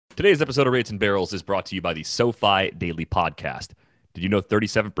Today's episode of Rates and Barrels is brought to you by the SoFi Daily Podcast. Did you know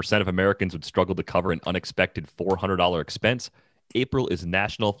 37% of Americans would struggle to cover an unexpected $400 expense? April is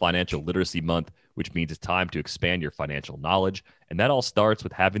National Financial Literacy Month, which means it's time to expand your financial knowledge, and that all starts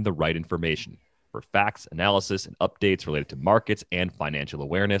with having the right information. For facts, analysis, and updates related to markets and financial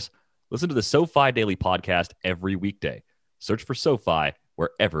awareness, listen to the SoFi Daily Podcast every weekday. Search for SoFi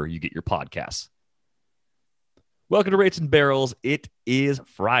wherever you get your podcasts. Welcome to Rates and Barrels. It is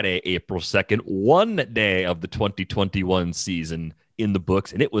Friday, April 2nd, one day of the 2021 season in the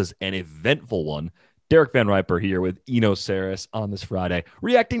books, and it was an eventful one. Derek Van Riper here with Eno Saris on this Friday,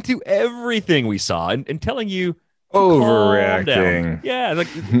 reacting to everything we saw and telling you overreacting. Yeah, like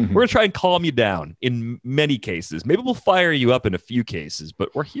we're going to try and calm you down in many cases. Maybe we'll fire you up in a few cases,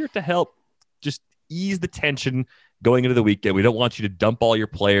 but we're here to help just ease the tension going into the weekend. We don't want you to dump all your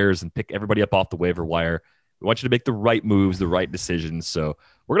players and pick everybody up off the waiver wire. We want you to make the right moves, the right decisions. So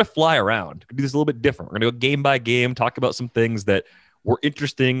we're going to fly around. Do this a little bit different. We're going to go game by game, talk about some things that were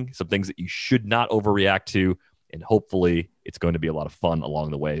interesting, some things that you should not overreact to, and hopefully it's going to be a lot of fun along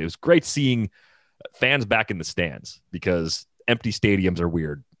the way. It was great seeing fans back in the stands because empty stadiums are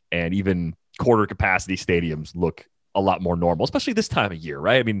weird, and even quarter capacity stadiums look a lot more normal, especially this time of year,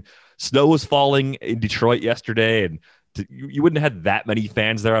 right? I mean, snow was falling in Detroit yesterday, and you wouldn't have had that many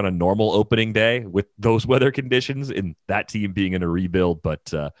fans there on a normal opening day with those weather conditions and that team being in a rebuild,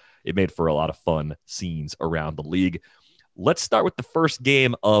 but it made for a lot of fun scenes around the league. Let's start with the first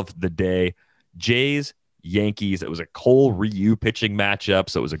game of the day, Jays, Yankees. It was a Cole Ryu pitching matchup,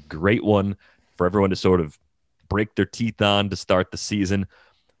 so it was a great one for everyone to sort of break their teeth on to start the season.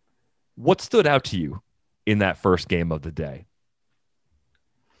 What stood out to you in that first game of the day?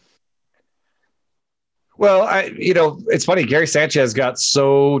 Well, it's funny. Gary Sanchez got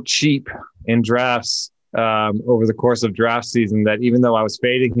so cheap in drafts over the course of draft season that even though I was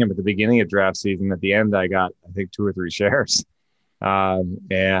fading him at the beginning of draft season, at the end I got, I think, 2 or 3 shares.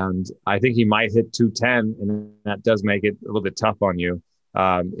 And I think he might hit 210, and that does make it a little bit tough on you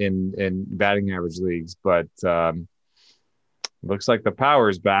in batting average leagues. But looks like the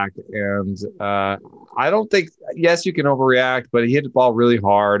power's back. And I don't think, yes, you can overreact, but he hit the ball really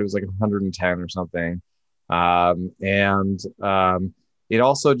hard. It was like 110 or something. It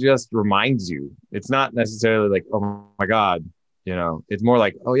also just reminds you, it's not necessarily like, oh my God, it's more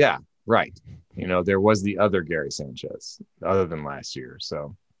like, oh yeah, right. There was the other Gary Sanchez other than last year.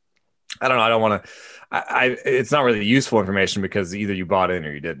 So I don't know. I don't want to, it's not really useful information because either you bought in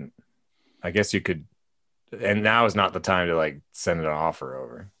or you didn't. I guess you could, and now is not the time to like send an offer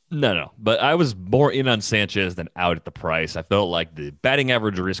over. No. But I was more in on Sanchez than out at the price. I felt like the batting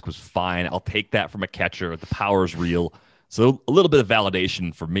average risk was fine. I'll take that from a catcher. The power's real. So a little bit of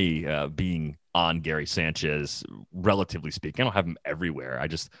validation for me being on Gary Sanchez, relatively speaking. I don't have him everywhere.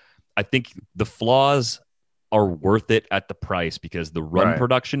 I think the flaws are worth it at the price because the run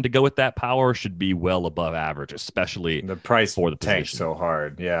production to go with that power should be well above average, especially the price for the tanked position. So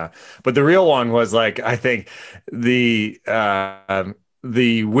hard. Yeah. But the real one was like, I think the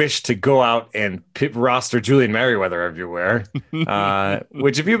wish to go out and roster Julian Merriweather everywhere,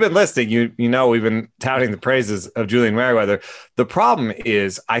 which if you've been listening, you know we've been touting the praises of Julian Merriweather. The problem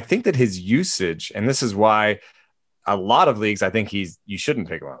is, I think that his usage, and this is why a lot of leagues, I think you shouldn't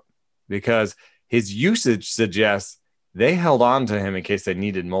pick him up, because his usage suggests they held on to him in case they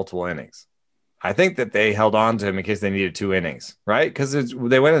needed multiple innings. I think that they held on to him in case they needed 2 innings, right? Because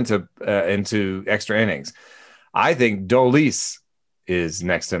they went into extra innings. I think Dolis is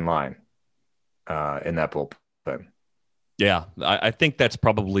next in line in that bullpen. Yeah, I think that's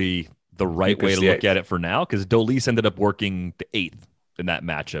probably the right way to look at it for now, because Dolis ended up working the 8th in that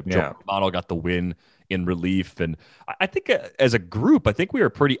matchup. Yeah. Joe Romano got the win in relief. And I think as a group, I think we were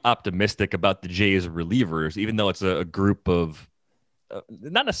pretty optimistic about the Jays relievers, even though it's a group of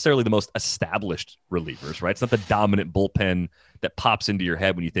not necessarily the most established relievers, right? It's not the dominant bullpen that pops into your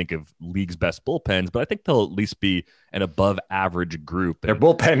head when you think of league's best bullpens, but I think they'll at least be an above average group. Their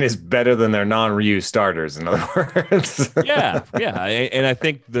bullpen is better than their non-Ryu starters, in other words. Yeah. And I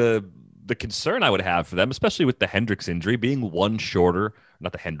think the concern I would have for them, especially with the Hendricks injury being one shorter,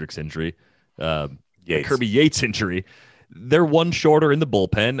 not the Hendricks injury, Kirby Yates injury, they're one shorter in the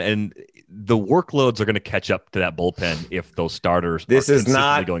bullpen, and the workloads are going to catch up to that bullpen if those starters this are is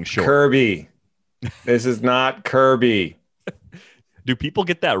not going short. Kirby. This is not Kirby. Do people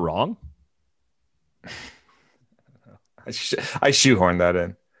get that wrong? I shoehorned that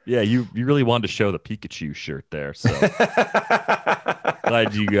in. Yeah, you really wanted to show the Pikachu shirt there, so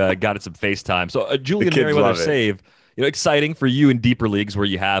glad you got it some FaceTime. So Julian Merriweather save, exciting for you in deeper leagues where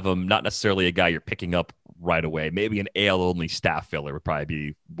you have him, not necessarily a guy you're picking up right away. Maybe an AL-only staff filler would probably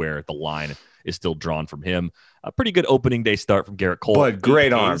be where the line is still drawn from him. A pretty good opening day start from Garrett Cole. But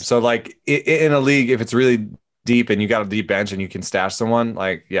great arm. So, like, in a league, if it's really deep and you got a deep bench and you can stash someone,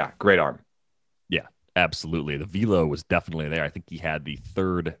 like, yeah, great arm. Yeah, absolutely. The velo was definitely there. I think he had the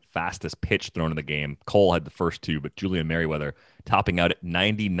third fastest pitch thrown in the game. Cole had the first two, but Julian Merriweather topping out at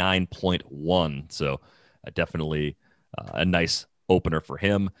 99.1. So definitely a nice opener for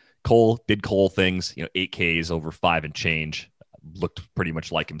him. Cole did Cole things, 8 Ks over 5 and change. Looked pretty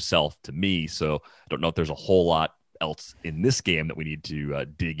much like himself to me. So I don't know if there's a whole lot else in this game that we need to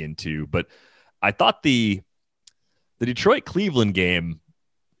dig into. But I thought the Detroit-Cleveland game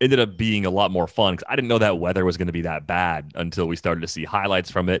ended up being a lot more fun because I didn't know that weather was going to be that bad until we started to see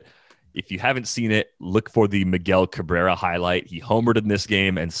highlights from it. If you haven't seen it, look for the Miguel Cabrera highlight. He homered in this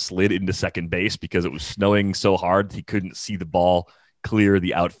game and slid into second base because it was snowing so hard he couldn't see the ball clear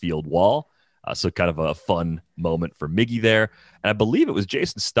the outfield wall. So kind of a fun moment for Miggy there. And I believe it was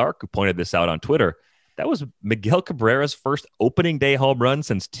Jason Stark who pointed this out on Twitter. That was Miguel Cabrera's first opening day home run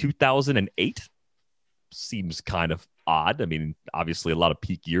since 2008. Seems kind of odd. I mean, obviously a lot of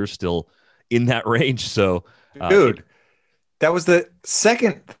peak years still in that range. So, dude, that was the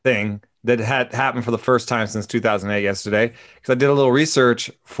second thing that had happened for the first time since 2008 yesterday, because I did a little research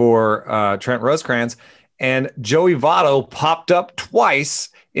for Trent Rosecrans, and Joey Votto popped up twice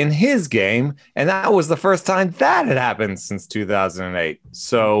in his game, and that was the first time that had happened since 2008.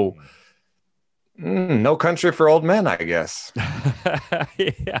 So no country for old men, I guess.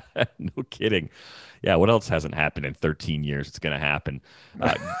 Yeah, no kidding. Yeah, what else hasn't happened in 13 years? It's going to happen.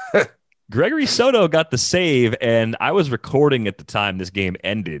 Gregory Soto got the save, and I was recording at the time this game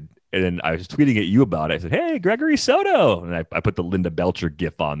ended, and I was tweeting at you about it. I said, hey, Gregory Soto. And I put the Linda Belcher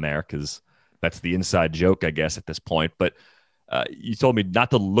gif on there because that's the inside joke, I guess, at this point. But you told me not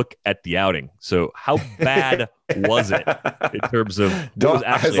to look at the outing. So how bad was it in terms of what was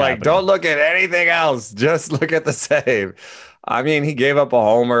actually happening? Don't look at anything else. Just look at the save. I mean, he gave up a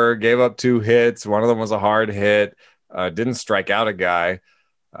homer, gave up 2 hits. One of them was a hard hit. Didn't strike out a guy.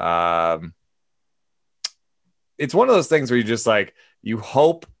 It's one of those things where you just you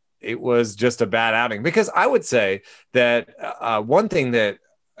hope it was just a bad outing, because I would say that one thing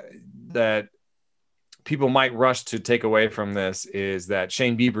that people might rush to take away from this is that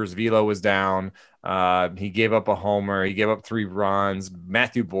Shane Bieber's velo was down. He gave up a homer. He gave up 3 runs.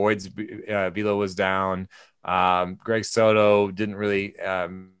 Matthew Boyd's velo was down. Greg Soto didn't really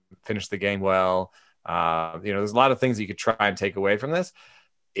finish the game well. There's a lot of things you could try and take away from this.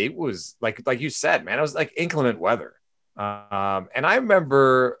 It was like you said, man, it was like inclement weather. And I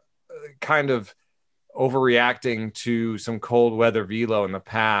remember kind of overreacting to some cold weather velo in the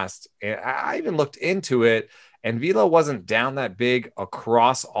past. And I even looked into it, and velo wasn't down that big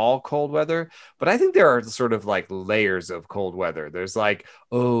across all cold weather, but I think there are sort of like layers of cold weather. There's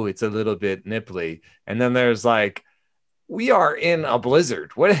oh, it's a little bit nipply. And then there's we are in a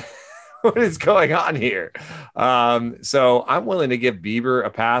blizzard. What is going on here? So I'm willing to give Bieber a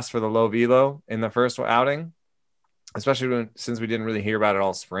pass for the low velo in the first outing, especially since we didn't really hear about it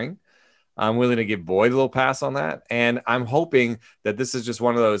all spring. I'm willing to give Boyd a little pass on that. And I'm hoping that this is just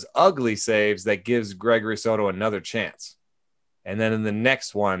one of those ugly saves that gives Gregory Soto another chance. And then in the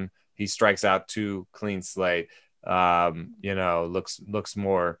next one, he strikes out 2 clean slate. Looks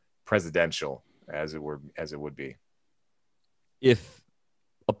more presidential as it would be. If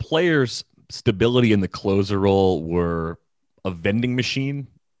a player's stability in the closer role were a vending machine,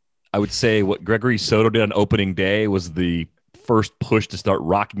 I would say what Gregory Soto did on opening day was the first push to start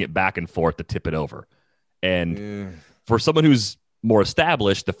rocking it back and forth to tip it over. And for someone who's more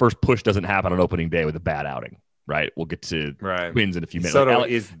established, the first push doesn't happen on opening day with a bad outing, right? We'll get to Twins in a few minutes. Soto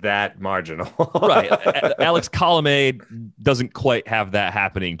is that marginal. Right. Alex Colomé doesn't quite have that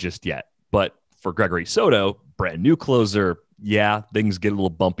happening just yet. But for Gregory Soto, brand new closer, yeah, things get a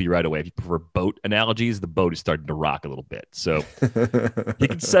little bumpy right away. If you prefer boat analogies, the boat is starting to rock a little bit. So he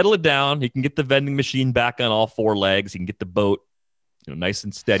can settle it down. He can get the vending machine back on all 4 legs. He can get the boat nice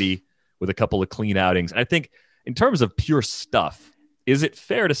and steady with a couple of clean outings. And I think in terms of pure stuff, is it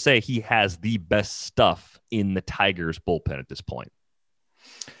fair to say he has the best stuff in the Tigers bullpen at this point?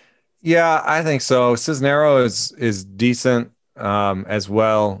 Yeah, I think so. Cisneros is decent as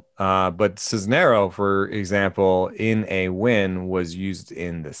well. But Cisnero, for example, in a win was used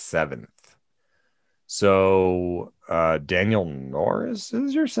in the 7th. So Daniel Norris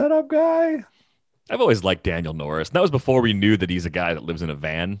is your setup guy? I've always liked Daniel Norris. That was before we knew that he's a guy that lives in a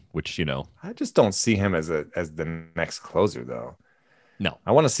van, which, I just don't see him as the next closer, though. No.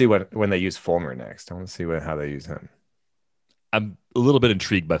 I want to see when they use Fulmer next. I want to see how they use him. I'm a little bit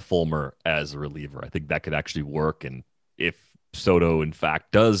intrigued by Fulmer as a reliever. I think that could actually work. And if Soto, in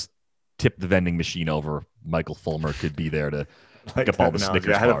fact, does tip the vending machine over, Michael Fulmer could be there to pick Like up all that the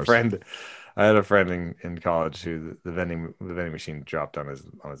analogy. Snickers bars. I had a friend in college who the vending machine dropped on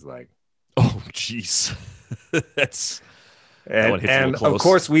his leg. Oh, jeez. That one hits a And little of close.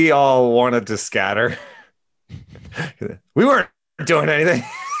 course we all wanted to scatter. We weren't doing anything.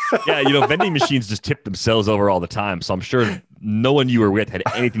 Yeah, vending machines just tip themselves over all the time. So I'm sure no one you were with had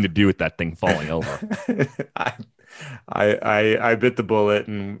anything to do with that thing falling over. I bit the bullet,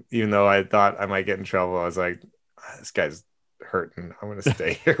 and even though I thought I might get in trouble, I was like, this guy's hurting. I'm gonna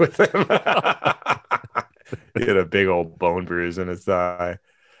stay here with him. He had a big old bone bruise in his thigh.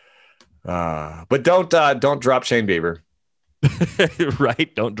 But don't drop Shane Bieber.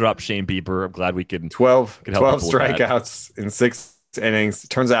 Right? Don't drop Shane Bieber. I'm glad we can 12 help strikeouts in 6 innings.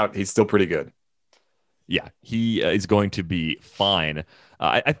 Turns out he's still pretty good. Yeah, he is going to be fine.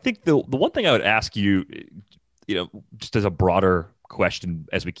 I think the one thing I would ask you, just as a broader question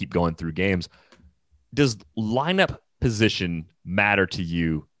as we keep going through games, does lineup position matter to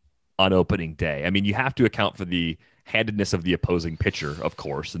you on opening day? I mean, you have to account for the handedness of the opposing pitcher, of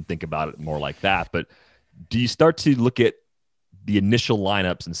course, and think about it more like that. But do you start to look at the initial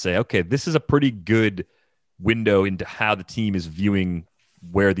lineups and say, okay, this is a pretty good window into how the team is viewing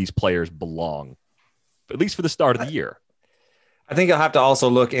where these players belong, at least for the start of the year? I think you'll have to also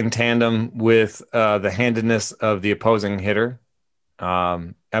look in tandem with the handedness of the opposing hitter.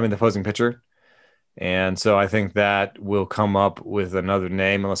 The opposing pitcher. And so I think that will come up with another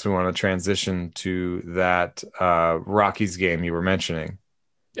name, unless we want to transition to that Rockies game you were mentioning.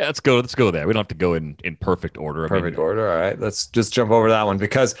 Yeah, let's go there. We don't have to go in perfect order. Perfect order. All right. Let's just jump over that one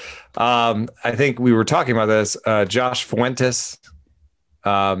because I think we were talking about this. Josh Fuentes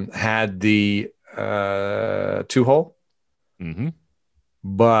had the 2-hole. Mm-hmm.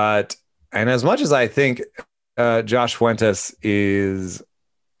 And as much as I think Josh Fuentes is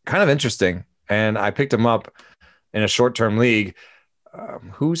kind of interesting, and I picked him up in a short-term league,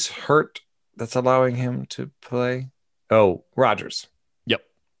 who's hurt that's allowing him to play? Oh, Rogers. Yep.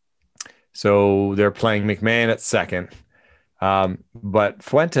 So they're playing McMahon at second. But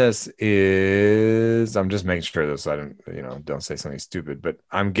Fuentes is, I'm just making sure this, so I don't say something stupid, but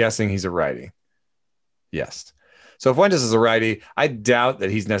I'm guessing he's a righty. Yes. So if Fuentes is a righty, I doubt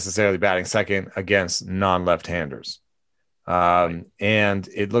that he's necessarily batting second against non-left-handers. And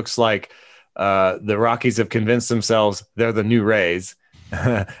it looks like the Rockies have convinced themselves they're the new Rays.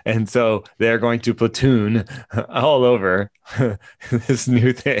 And so they're going to platoon all over this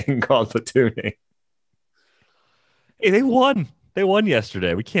new thing called platooning. Hey, they won. They won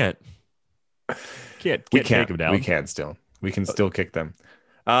yesterday. We can't take them down. We can still kick them.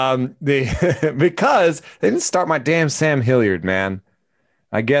 Because they didn't start my damn Sam Hilliard, man.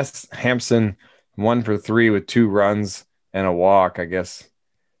 I guess Hampson 1 for 3 with 2 runs and a walk. I guess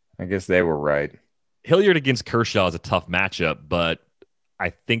they were right. Hilliard against Kershaw is a tough matchup, but I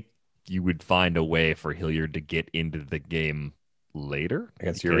think you would find a way for Hilliard to get into the game later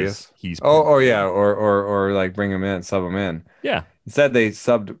against Urias. Or like bring him in, sub him in. Yeah. Instead, they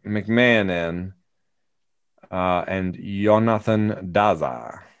subbed McMahon in. And Jonathan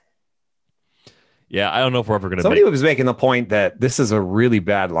Daza. Yeah, I don't know if we're ever going to. Somebody was making the point that this is a really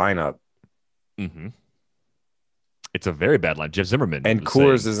bad lineup. Mm-hmm. It's a very bad line. Jeff Zimmerman and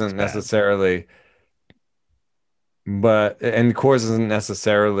Coors isn't necessarily, Coors isn't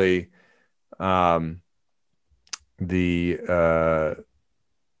necessarily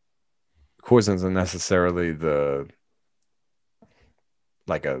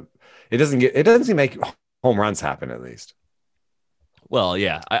it doesn't seem like home runs happen, at least. Well,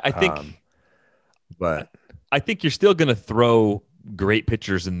 yeah, I think, but I think you're still going to throw great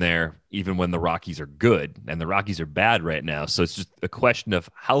pitchers in there, even when the Rockies are good, and the Rockies are bad right now. So it's just a question of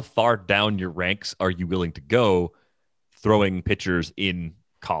how far down your ranks are you willing to go throwing pitchers in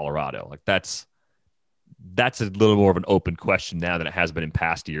Colorado? Like that's a little more of an open question now than it has been in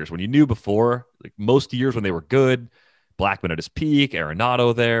past years. When you knew before, like most years when they were good, Blackman at his peak,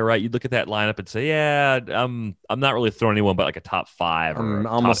 Arenado there, right? You'd look at that lineup and say, yeah, I'm not really throwing anyone but like a top 5. I'm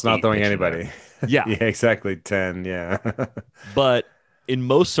almost not throwing anybody. Yeah. Yeah, exactly. 10. Yeah. But in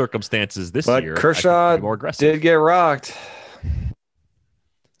most circumstances this year, Kershaw more aggressive. did get rocked.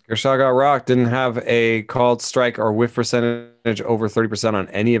 Kershaw got rocked. Didn't have a called strike or whiff percentage over 30% on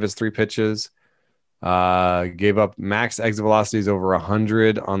any of his 3 pitches. Gave up max exit velocities over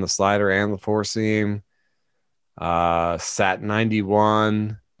 100 on the slider and the 4-seam. Sat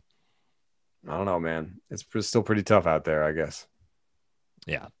 91. I don't know, man. It's still pretty tough out there, I guess.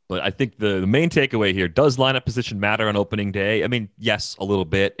 Yeah, but I think the main takeaway here, does lineup position matter on opening day? I mean, yes, a little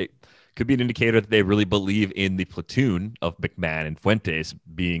bit. It could be an indicator that they really believe in the platoon of McMahon and Fuentes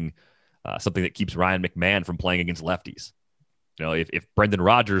being something that keeps Ryan McMahon from playing against lefties. If Brendan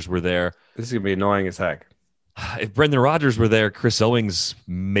Rodgers were there, this is gonna be annoying as heck. If Brendan Rodgers were there, Chris Owings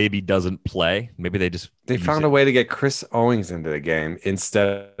maybe doesn't play. Maybe they found a way to get Chris Owings into the game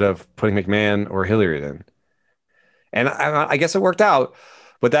instead of putting McMahon or Hilliard in. And I guess it worked out,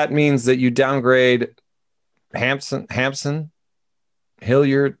 but that means that you downgrade Hampson,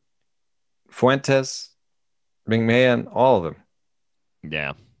 Hilliard, Fuentes, McMahon, all of them.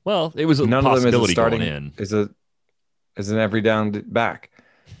 Yeah. Well, it was a None possibility of them is starting going in. Is an every down back.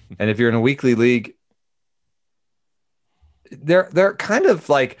 And if you're in a weekly league, they're kind of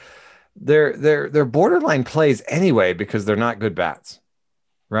like they're borderline plays anyway because they're not good bats,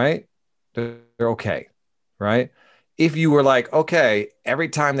 right? They're okay, right? If you were like, okay, every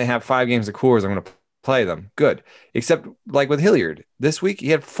time they have 5 games of Coors, I'm going to play them. Good. Except like with Hilliard, this week he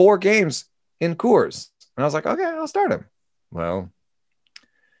had 4 games in Coors. And I was like, okay, I'll start him. Well,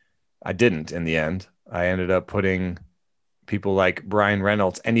 I didn't in the end. I ended up putting people like Brian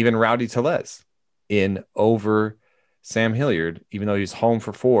Reynolds and even Rowdy Tellez in over Sam Hilliard, even though he's home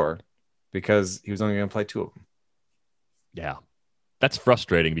for 4 because he was only going to play 2 of them. Yeah. That's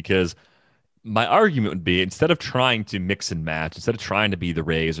frustrating because my argument would be, instead of trying to mix and match, instead of trying to be the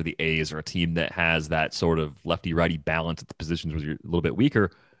Rays or the A's or a team that has that sort of lefty-righty balance at the positions where you're a little bit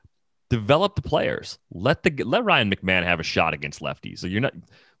weaker, develop the players. Let Ryan McMahon have a shot against lefties. So you're not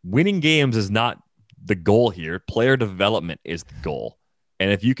winning games is not the goal here. Player development is the goal.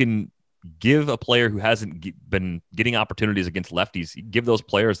 And if you can give a player who hasn't been getting opportunities against lefties, give those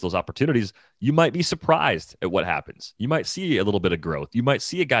players those opportunities, you might be surprised at what happens. You might see a little bit of growth. You might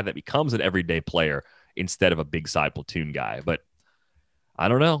see a guy that becomes an everyday player instead of a big side platoon guy. But I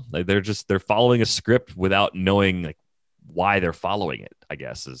don't know. They're following a script without knowing like why they're following it, I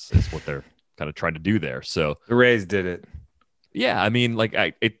guess is what they're kind of trying to do there. So the Rays did it. Yeah, I mean, like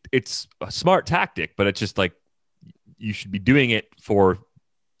it's a smart tactic, but it's just like you should be doing it for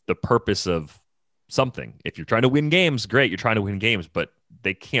the purpose of something. If you're trying to win games, great, you're trying to win games, but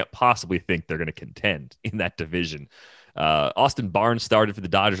they can't possibly think they're going to contend in that division. Austin Barnes started for the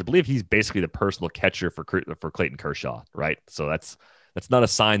Dodgers. I believe he's basically the personal catcher for Clayton Kershaw, right? So that's not a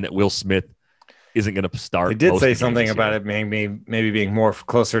sign that Will Smith isn't going to start. They did say something about it maybe being more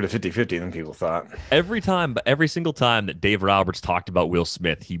closer to 50-50 than people thought. Every single time that Dave Roberts talked about Will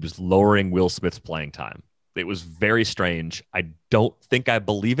Smith, he was lowering Will Smith's playing time. It was very strange. I don't think I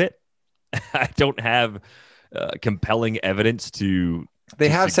believe it. I don't have compelling evidence to. They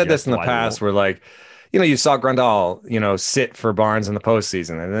have said this in the past where, like, you saw Grandal, sit for Barnes in the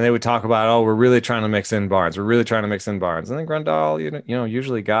postseason. And then they would talk about, oh, we're really trying to mix in Barnes. We're really trying to mix in Barnes. And then Grandal,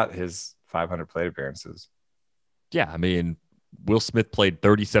 usually got his 500 plate appearances. Yeah. I mean, Will Smith played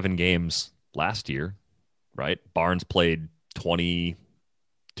 37 games last year, right? Barnes played 22,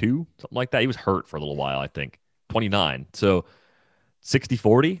 something like that. He was hurt for a little while, I think. 29. So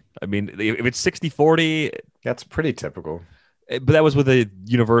 60-40. I mean, if it's 60-40, that's pretty typical. But that was with a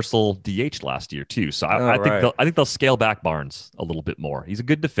universal DH last year too. So I think they'll scale back Barnes a little bit more. He's a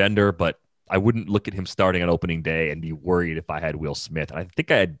good defender, but I wouldn't look at him starting on opening day and be worried if I had Will Smith. I don't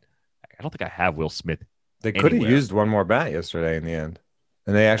think I have Will Smith. They could have used one more bat yesterday in the end,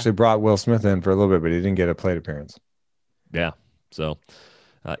 and they actually brought Will Smith in for a little bit, but he didn't get a plate appearance. Yeah. So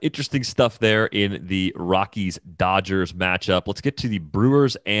interesting stuff there in the Rockies-Dodgers matchup. Let's get to the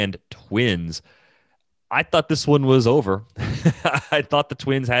Brewers and Twins. I thought this one was over. I thought the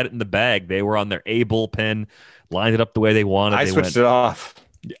Twins had it in the bag. They were on their A bullpen, lined it up the way they wanted. I switched it off.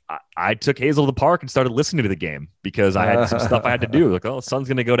 I took Hazel to the park and started listening to the game because I had some stuff I had to do. Like, oh, the sun's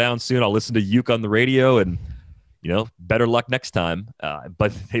going to go down soon. I'll listen to Uke on the radio and, better luck next time.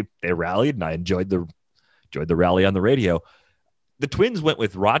 But they rallied, and I enjoyed the rally on the radio. The Twins went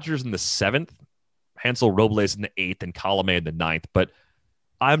with Rogers in the 7th, Hansel Robles in the 8th, and Colomé in the 9th. But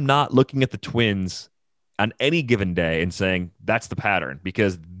I'm not looking at the Twins on any given day and saying that's the pattern,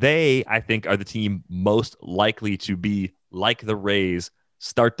 because they, I think, are the team most likely to be like the Rays,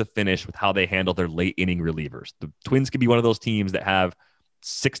 start to finish with how they handle their late inning relievers. The Twins could be one of those teams that have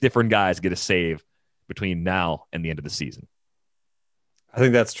 6 different guys get a save between now and the end of the season. I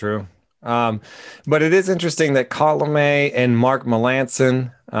think that's true. But it is interesting that Colomé and Mark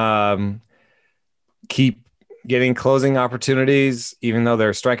Melancon keep getting closing opportunities, even though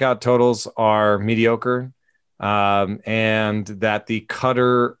their strikeout totals are mediocre, and that the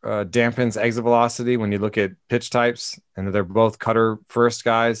cutter dampens exit velocity when you look at pitch types, and that they're both cutter first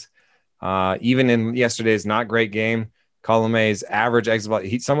guys. Even in yesterday's not great game, Colomé's average exit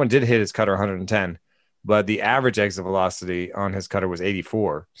velocity, someone did hit his cutter 110, but the average exit velocity on his cutter was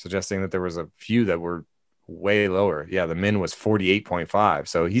 84, suggesting that there was a few that were way lower. Yeah, the min was 48.5.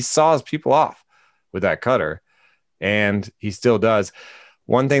 So he saws people off with that cutter, and he still does.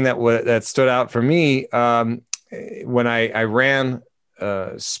 One thing that stood out for me when I ran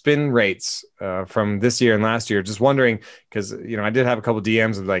spin rates from this year and last year, just wondering, because I did have a couple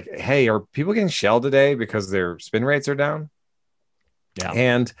DMs of like, hey, are people getting shelled today because their spin rates are down? Yeah.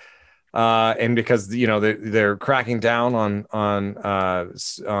 And because they're cracking down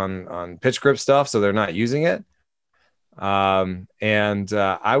on pitch grip stuff, so they're not using it. I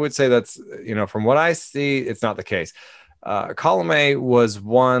would say that's, from what I see, it's not the case. Colomé was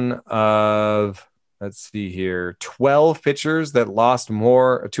one of, let's see here, 12 pitchers that lost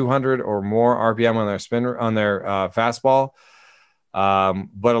more 200 or more RPM on their fastball.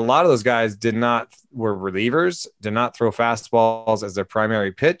 But a lot of those guys were relievers, did not throw fastballs as their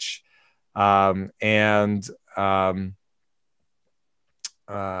primary pitch. I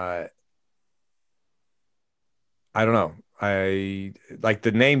don't know. I like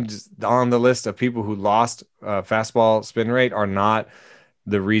the names on the list of people who lost fastball spin rate are not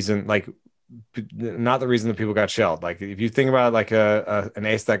the reason, not the reason that people got shelled. Like if you think about it, like an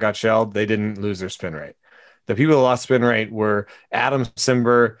ace that got shelled, they didn't lose their spin rate. The people who lost spin rate were Adam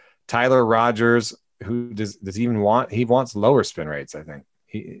Simber, Tyler Rogers, who does he even want? He wants lower spin rates, I think.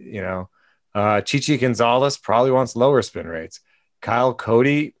 Chichi Gonzalez probably wants lower spin rates. Kyle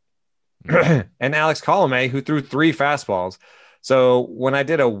Cody and Alex Colomé, who threw 3 fastballs. So when I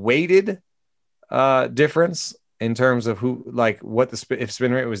did a weighted difference in terms of if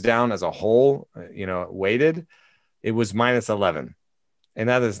spin rate was down as a whole, weighted, it was -11, and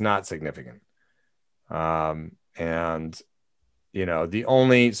that is not significant. The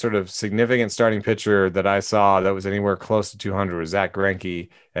only sort of significant starting pitcher that I saw that was anywhere close to 200 was Zach Greinke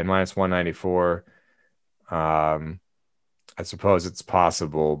at -194. I suppose it's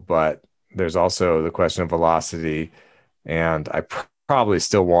possible, but there's also the question of velocity, and I probably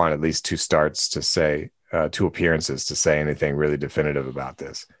still want at least 2 starts to say 2 appearances to say anything really definitive about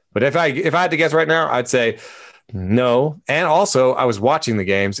this. But if I had to guess right now, I'd say no. And also, I was watching the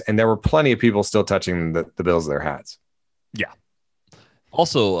games, and there were plenty of people still touching the bills of their hats. Yeah.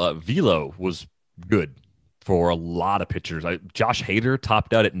 Also, velo was good for a lot of pitchers. Josh Hader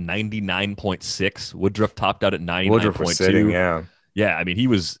topped out at 99.6. Woodruff topped out at 99.2. Woodruff was sitting, yeah. Yeah, I mean, he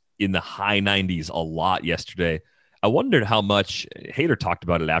was in the high 90s a lot yesterday. I wondered how much Hader talked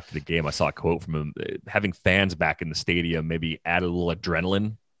about it after the game. I saw a quote from him, having fans back in the stadium maybe add a little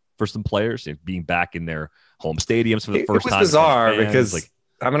adrenaline for some players, being back in their home stadiums for the first time. It was bizarre because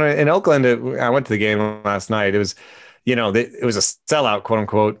in Oakland, I went to the game last night. It was, it was a sellout, quote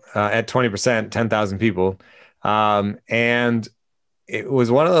unquote, at 20%, 10,000 people. And it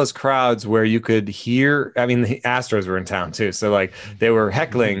was one of those crowds where you could hear, I mean, the Astros were in town too. So like they were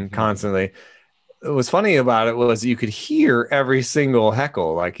heckling constantly. What was funny about it was you could hear every single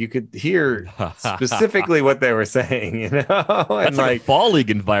heckle. Like you could hear specifically what they were saying, and that's like a fall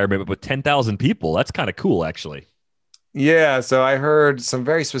league environment, but with 10,000 people. That's kind of cool, actually. Yeah. So I heard some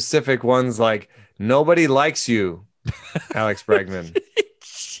very specific ones like, nobody likes you, Alex Bregman.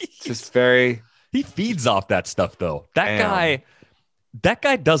 Just very. He feeds off that stuff, though. That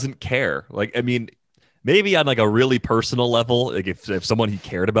guy doesn't care. Like, I mean, maybe on like a really personal level, like if someone he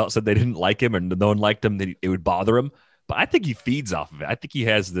cared about said they didn't like him and no one liked him, then it would bother him. But I think he feeds off of it. I think he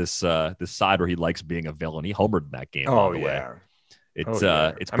has this side where he likes being a villain. He homered in that game. Oh yeah, it's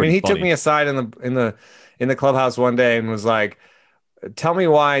I mean, he funny. took me aside in the clubhouse one day and was like, "Tell me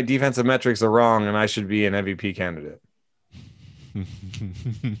why defensive metrics are wrong and I should be an MVP candidate." And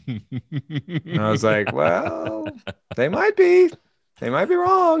I was like, well, they might be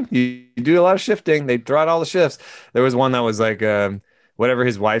wrong. You do a lot of shifting. They throw out all the shifts. There was one that was like whatever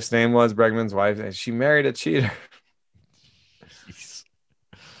his wife's name was, Bregman's wife, and she married a cheater.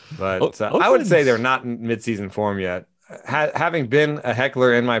 But I would say they're not in midseason form yet. Having been a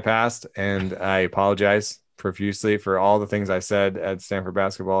heckler in my past, and I apologize profusely for all the things I said at Stanford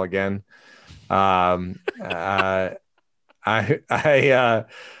basketball again. I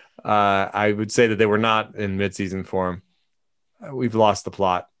would say that they were not in midseason form. We've lost the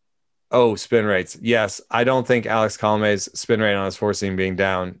plot. Oh, spin rates. Yes, I don't think Alex Colomé's spin rate on his 4-seam being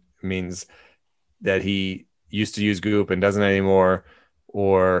down means that he used to use goop and doesn't anymore,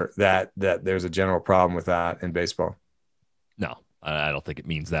 or that there's a general problem with that in baseball. No, I don't think it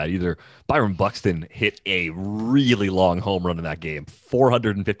means that either. Byron Buxton hit a really long home run in that game,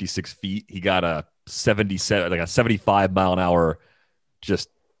 456 feet. He got a 75 mile an hour, just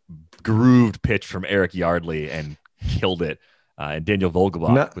grooved pitch from Eric Yardley and killed it. And Daniel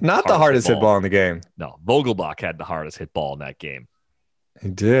Vogelbach. Not the hardest hit ball in the game. No, Vogelbach had the hardest hit ball in that game. He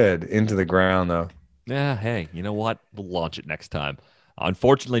did. Into the ground, though. Yeah, hey, you know what? We'll launch it next time.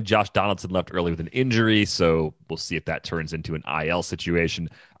 Unfortunately, Josh Donaldson left early with an injury, so we'll see if that turns into an IL situation.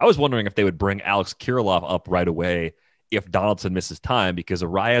 I was wondering if they would bring Alex Kirilloff up right away if Donaldson misses time, because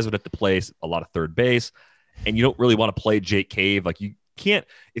Arias would have to play a lot of third base, and you don't really want to play Jake Cave. Like, you can't,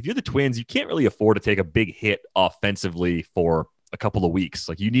 if you're the Twins, you can't really afford to take a big hit offensively for a couple of weeks.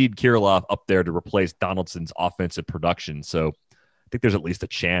 Like, you need Kirilloff up there to replace Donaldson's offensive production. So I think there's at least a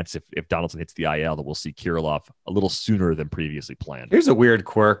chance if Donaldson hits the IL that we'll see Kirilloff a little sooner than previously planned. Here's a weird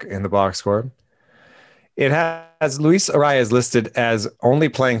quirk in the box score. It has Luis Arias listed as only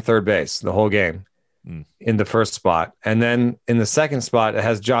playing third base the whole game in the first spot. And then in the second spot, it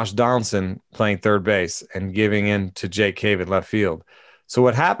has Josh Donaldson playing third base and giving in to Jake Cave at left field. So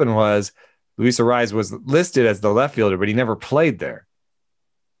what happened was Luis Arias was listed as the left fielder, but he never played there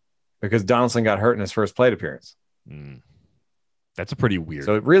because Donaldson got hurt in his first plate appearance. That's a pretty weird.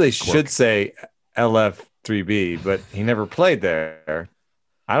 So it really should say LF3B, but he never played there.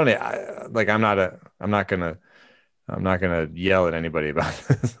 I don't I'm not gonna yell at anybody about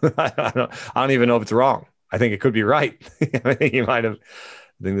this. I don't even know if it's wrong. I think it could be right. I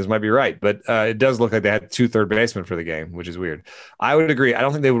think this might be right, but it does look like they had 2 third basemen for the game, which is weird. I would agree. I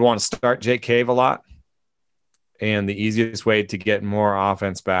don't think they would want to start Jake Cave a lot. And the easiest way to get more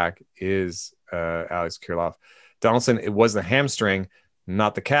offense back is Alex Kirilloff. Donaldson, it was the hamstring,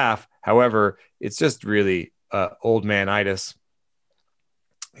 not the calf. However, it's just really old man-itis.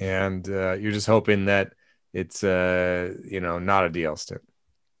 And you're just hoping that it's, not a DL stint.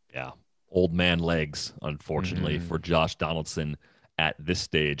 Yeah. Old man legs, unfortunately, for Josh Donaldson at this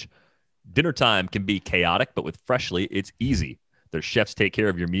stage. Dinner time can be chaotic, but with Freshly, it's easy. Their chefs take care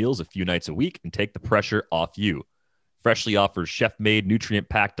of your meals a few nights a week and take the pressure off you. Freshly offers chef-made,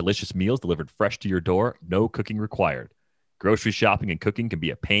 nutrient-packed, delicious meals delivered fresh to your door, no cooking required. Grocery shopping and cooking can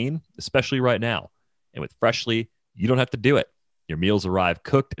be a pain, especially right now. And with Freshly, you don't have to do it. Your meals arrive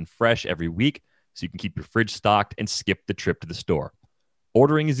cooked and fresh every week, so you can keep your fridge stocked and skip the trip to the store.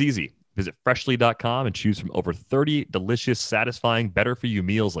 Ordering is easy. Visit freshly.com and choose from over 30 delicious, satisfying, better-for-you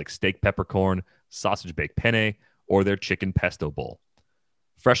meals like steak peppercorn, sausage baked penne, or their chicken pesto bowl.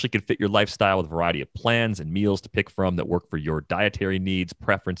 Freshly can fit your lifestyle with a variety of plans and meals to pick from that work for your dietary needs,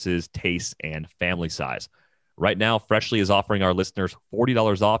 preferences, tastes, and family size. Right now, Freshly is offering our listeners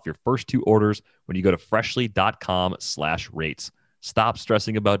 $40 off your first 2 orders when you go to freshly.com/rates. Stop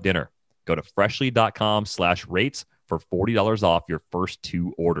stressing about dinner. Go to freshly.com/rates for $40 off your first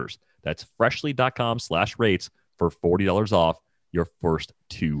 2 orders. That's freshly.com/rates for $40 off your first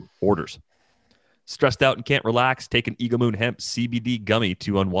 2 orders. Stressed out and can't relax? Take an Eagle Moon Hemp CBD gummy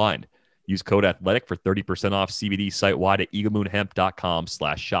to unwind. Use code ATHLETIC for 30% off CBD site-wide at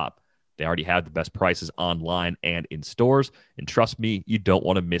eaglemoonhemp.com/shop. They already have the best prices online and in stores. And trust me, you don't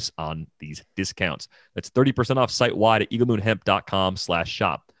want to miss on these discounts. That's 30% off site-wide at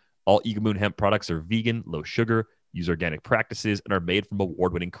eaglemoonhemp.com/shop. All Eagle Moon Hemp products are vegan, low sugar, use organic practices, and are made from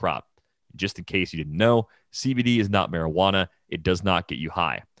award-winning crop. Just in case you didn't know, CBD is not marijuana. It does not get you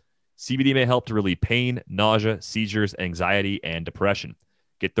high. CBD may help to relieve pain, nausea, seizures, anxiety, and depression.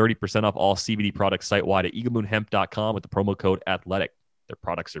 Get 30% off all CBD products site-wide at eaglemoonhemp.com with the promo code ATHLETIC. Their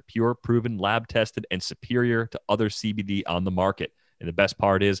products are pure, proven, lab-tested, and superior to other CBD on the market. And the best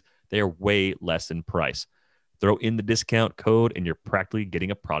part is they are way less in price. Throw in the discount code, and you're practically getting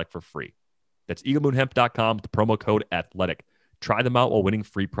a product for free. That's eaglemoonhemp.com with the promo code ATHLETIC. Try them out while winning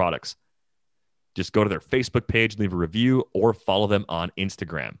free products. Just go to their Facebook page, leave a review, or follow them on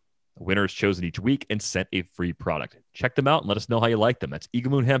Instagram. The winner is chosen each week and sent a free product. Check them out and let us know how you like them. That's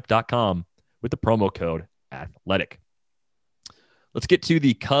eaglemoonhemp.com with the promo code ATHLETIC. Let's get to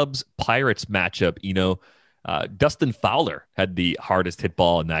the Cubs-Pirates matchup. Dustin Fowler had the hardest hit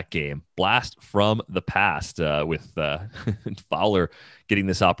ball in that game. Blast from the past with Fowler getting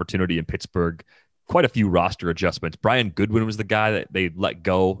this opportunity in Pittsburgh. Quite a few roster adjustments. Brian Goodwin was the guy that they let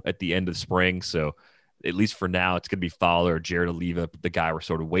go at the end of the spring. So at least for now, it's going to be Fowler or Jared Oliva, the guy we're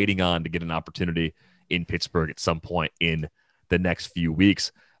sort of waiting on to get an opportunity in Pittsburgh at some point in the next few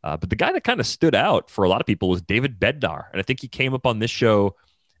weeks. But the guy that kind of stood out for a lot of people was David Bednar. And I think he came up on this show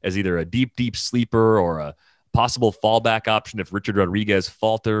as either a deep, deep sleeper or a possible fallback option if Richard Rodriguez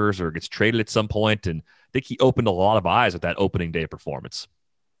falters or gets traded at some point. And I think he opened a lot of eyes with that opening day performance.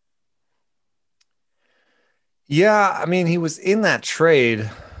 Yeah, I mean, he was in that trade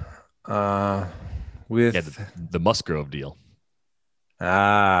with the Musgrove deal.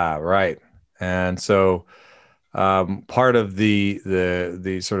 Right. And so part of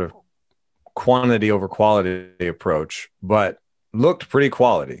the sort of quantity over quality approach, but looked pretty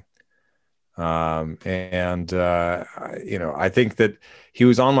quality. I think that he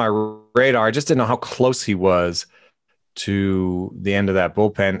was on my radar. I just didn't know how close he was to the end of that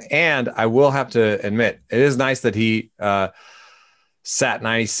bullpen. And I will have to admit, it is nice that he sat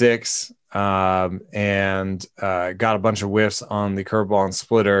 96 and got a bunch of whiffs on the curveball and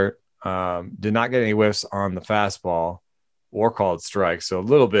splitter. Did not get any whiffs on the fastball or called strikes. So a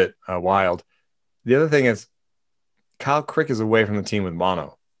little bit wild. The other thing is Kyle Crick is away from the team with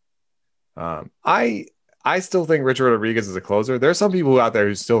mono. I still think Richard Rodriguez is a closer. There are some people out there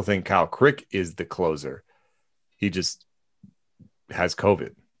who still think Kyle Crick is the closer. He just has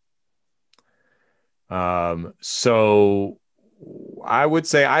COVID. So I would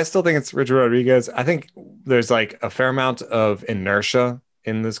say I still think it's Richard Rodriguez. I think there's like a fair amount of inertia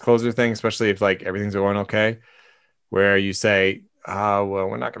in this closer thing, especially if like everything's going okay, where you say, well,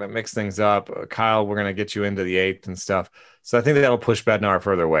 we're not going to mix things up. Kyle, we're going to get you into the 8th and stuff. So I think that'll push Bednar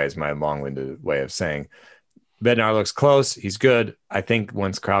further away is my long-winded way of saying. Bednar looks close. He's good. I think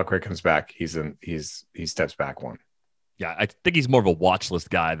once Kyle Crick comes back, he steps back one. Yeah, I think he's more of a watch list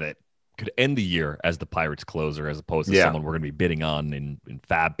guy that could end the year as the Pirates closer as opposed to someone we're going to be bidding on in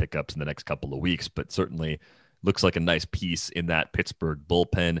fab pickups in the next couple of weeks, but certainly looks like a nice piece in that Pittsburgh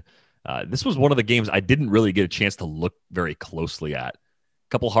bullpen. This was one of the games I didn't really get a chance to look very closely at. A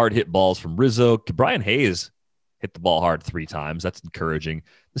couple hard hit balls from Rizzo. Brian Hayes hit the ball hard 3 times. That's encouraging.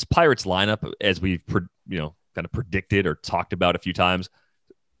 This Pirates lineup, as we've kind of predicted or talked about a few times,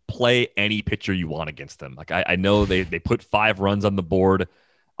 play any pitcher you want against them. Like I know they put 5 runs on the board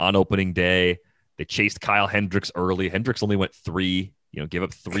on opening day. They chased Kyle Hendricks early. Hendricks only went 3, gave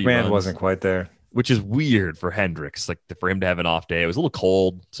up 3 Command runs. Wasn't quite there. Which is weird for Hendricks, like for him to have an off day. It was a little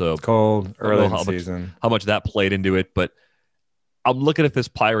cold, so early in the season. How much that played into it, but I'm looking at this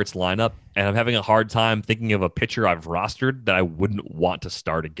Pirates lineup, and I'm having a hard time thinking of a pitcher I've rostered that I wouldn't want to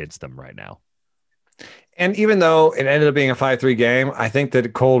start against them right now. And even though it ended up being a 5-3 game, I think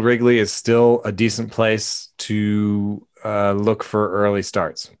that Cole Wrigley is still a decent place to look for early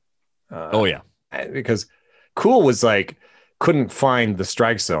starts. Because Cool was like couldn't find the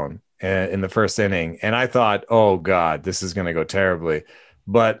strike zone in the first inning, and I thought, oh god, this is going to go terribly.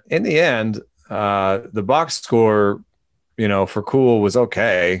 But in the end, the box score, for Cool was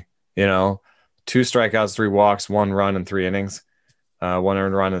okay. 2 strikeouts, 3 walks, 1 run in 3 innings, 1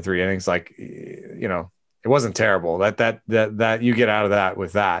 earned run in 3 innings. Like, it wasn't terrible. That you get out of that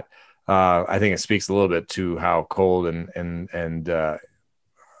with that. I think it speaks a little bit to how cold and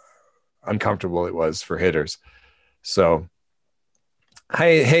uncomfortable it was for hitters. So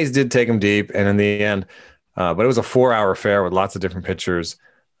Hayes did take him deep, and in the end, but it was a 4-hour affair with lots of different pitchers.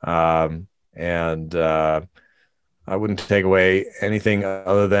 I wouldn't take away anything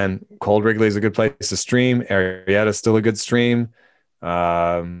other than Cold Wrigley is a good place to stream. Arrieta's still a good stream.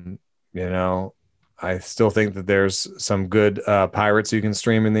 I still think that there's some good Pirates you can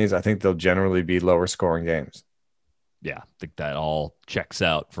stream in these. I think they'll generally be lower scoring games. Yeah, I think that all checks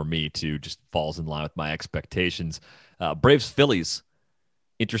out for me too. Just falls in line with my expectations. Braves Phillies,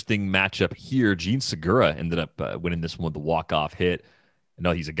 interesting matchup here. Gene Segura ended up winning this one with the walk-off hit. I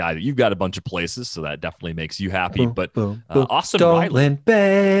know he's a guy that you've got a bunch of places, so that definitely makes you happy. But Austin Riley. Stolen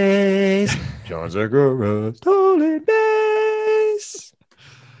base. John Segura, stolen base.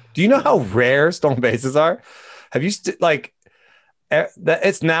 Do you know how rare stolen bases are? Have you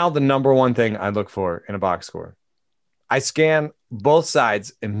it's now the number one thing I look for in a box score. I scan both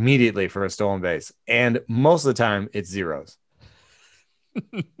sides immediately for a stolen base, and most of the time it's zeros.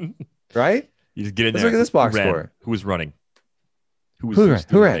 Right? You just get in there. Let's look at this box score. Who was running? Who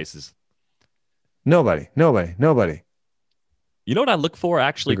ran? Bases? Nobody. You know what I look for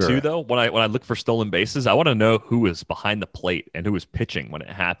actually too, though? When I look for stolen bases, I want to know who was behind the plate and who was pitching when it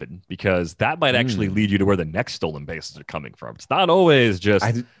happened, because that might actually lead you to where the next stolen bases are coming from. It's not always just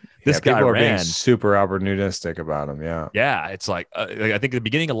this guy people are ran. Being super opportunistic about him. Yeah. It's like I think at the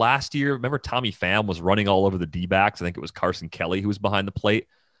beginning of last year, remember Tommy Pham was running all over the D-backs. I think it was Carson Kelly who was behind the plate.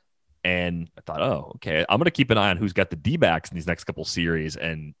 And I thought, oh, okay, I'm going to keep an eye on who's got the D-backs in these next couple series.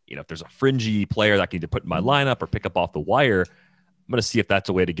 And, if there's a fringy player that I can either put in my lineup or pick up off the wire, I'm going to see if that's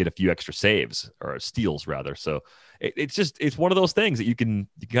a way to get a few extra saves or steals rather. So it's one of those things that you can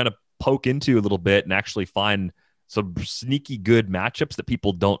kind of poke into a little bit and actually find some sneaky good matchups that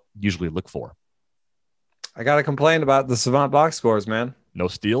people don't usually look for. I got to complain about the Savant box scores, man. No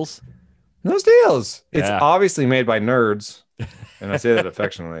steals? No steals. Yeah. It's obviously made by nerds. And I say that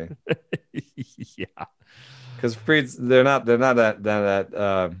affectionately. Yeah. Because Freeds, they're not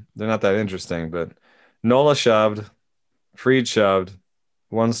that interesting, but Nola shoved, Fried shoved,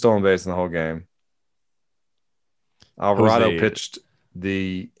 One stolen base in the whole game. Alvarado pitched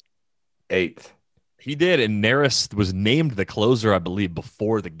the 8th. He did, and Neris was named the closer, I believe,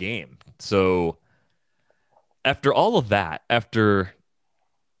 before the game. So after all of that, after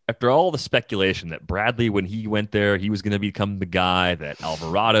all the speculation that Bradley, when he went there, he was going to become the guy, that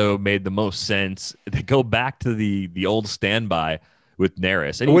Alvarado made the most sense, they go back to the old standby with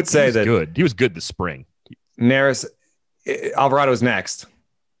Neris. And I would say was that good. He was good this spring. Neris, Alvarado's next.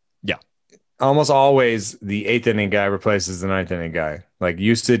 Yeah. Almost always the 8th inning guy replaces the 9th inning guy. Like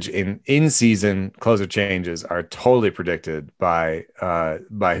usage in season closer changes are totally predicted by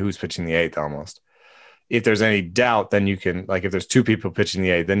who's pitching the 8th almost. If there's any doubt, then you can, like, if there's 2 people pitching the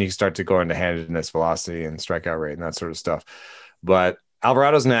 8th, then you can start to go into handedness, velocity, and strikeout rate and that sort of stuff. But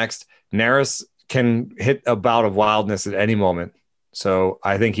Alvarado's next. Neris can hit a bout of wildness at any moment. So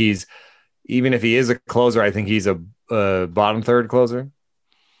I think even if he is a closer, I think he's a bottom third closer.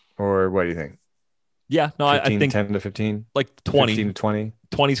 Or what do you think? Yeah, no, 15, I think 10 to 15, like 20, 15 to 20.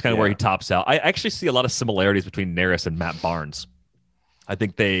 20 is kind of where he tops out. I actually see a lot of similarities between Neris and Matt Barnes. I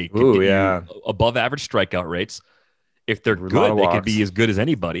think they could get you above average strikeout rates. If they're good, they could be as good as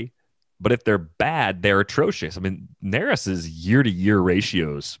anybody. But if they're bad, they're atrocious. I mean, Neris's year-to-year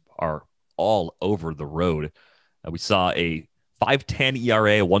ratios are all over the road. We saw a 5.10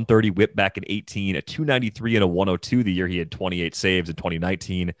 ERA, a 1.30 whip back in 18, a 2.93 and a 1.02 the year he had 28 saves in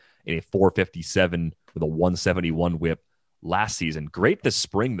 2019, and a 4.57 with a 1.71 whip last season. Great this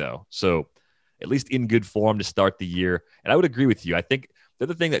spring, though. So at least in good form to start the year. And I would agree with you. I think the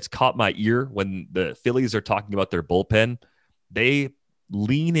other thing that's caught my ear when the Phillies are talking about their bullpen, they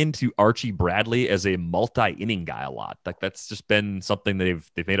lean into Archie Bradley as a multi-inning guy a lot. Like that's just been something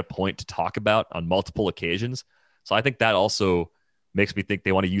they've made a point to talk about on multiple occasions. So I think that also makes me think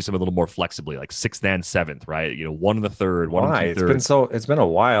they want to use him a little more flexibly, like 6th and 7th, right? 1 in the 3rd, 1 in the 3rd. It's been a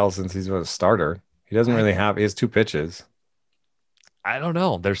while since he's been a starter. He doesn't really he has 2 pitches. I don't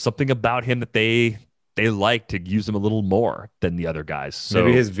know. There's something about him that they like to use him a little more than the other guys. So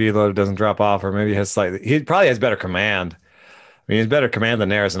maybe his velo doesn't drop off, or maybe he probably has better command. I mean, he has better command than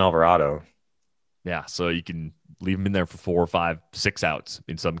Neris and Alvarado. Yeah, so you can leave him in there for 4 or 5, 6 outs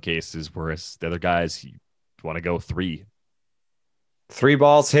in some cases, whereas the other guys, you want to go 3. 3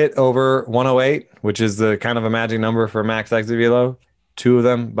 balls hit over 108, which is the kind of a magic number for max exit velo. 2 of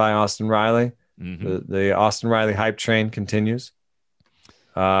them by Austin Riley. Mm-hmm. The Austin Riley hype train continues.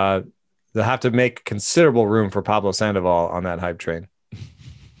 They'll have to make considerable room for Pablo Sandoval on that hype train.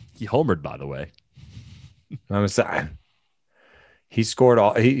 He homered, by the way. I'm saying he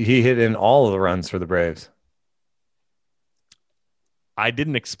scored he hit in all of the runs for the Braves. I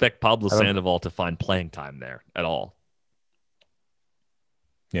didn't expect Pablo Sandoval to find playing time there at all.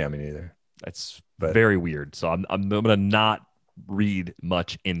 Yeah, me neither. That's very weird. So I'm going to not read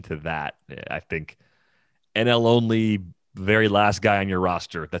much into that. I think NL only, very last guy on your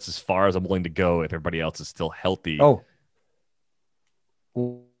roster. That's as far as I'm willing to go if everybody else is still healthy. Oh,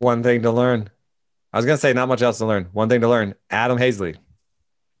 one thing to learn. I was going to say not much else to learn. One thing to learn. Adam Hazley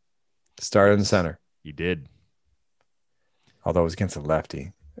started in the center. He did. Although it was against a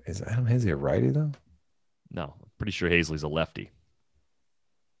lefty. Is Adam Hazley a righty, though? No, I'm pretty sure Hazley's a lefty.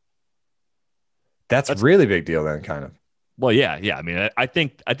 That's a really big deal then, kind of. Well, yeah. I mean, I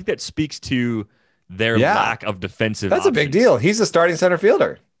think that speaks to their lack of defensive That's options. A big deal. He's a starting center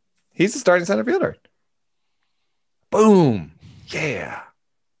fielder. Boom. Yeah.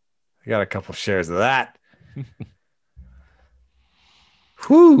 I got a couple shares of that.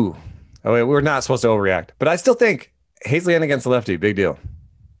 Whew. Oh, wait, we're not supposed to overreact. But I still think Hazley in against the lefty, big deal.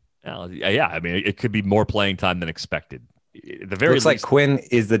 Yeah, I mean, it could be more playing time than expected. The very looks like Quinn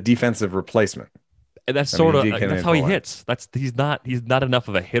is the defensive replacement. And that's that's how he hits. He's not enough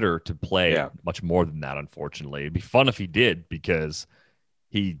of a hitter to play much more than that, unfortunately. It'd be fun if he did, because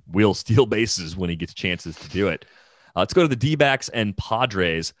he will steal bases when he gets chances to do it. Let's go to the D-backs and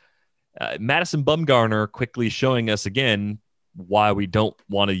Padres. Madison Bumgarner quickly showing us again why we don't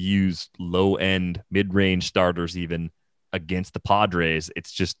want to use low-end, mid-range starters even against the Padres.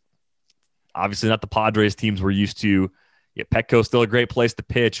 It's just obviously not the Padres teams we're used to. Yeah, Petco's still a great place to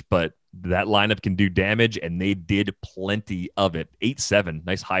pitch, but that lineup can do damage, and they did plenty of it. 8-7,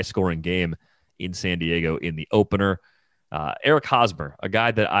 nice high-scoring game in San Diego in the opener. Eric Hosmer, a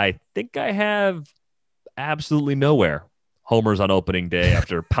guy that I think I have absolutely nowhere. Homers on opening day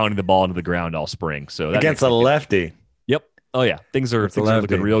after pounding the ball into the ground all spring. So that against a lefty. Yep. Oh yeah, things are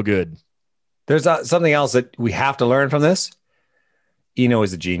looking real good. There's something else that we have to learn from this. Eno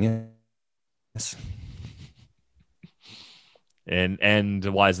is a genius. And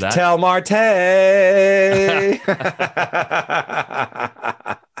why is that? Tell Marte.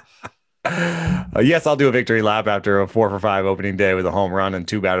 Yes, I'll do a victory lap after a 4-for-5 opening day with a home run and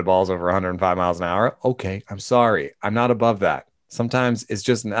 2 batted balls over 105 miles an hour. Okay, I'm sorry. I'm not above that. Sometimes it's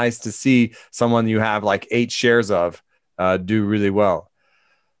just nice to see someone you have like 8 shares of do really well.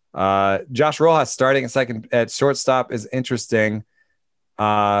 Josh Rojas starting at shortstop is interesting.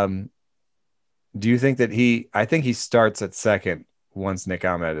 Do you think that I think he starts at second once Nick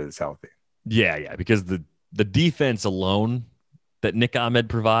Ahmed is healthy. Yeah, because the defense alone that Nick Ahmed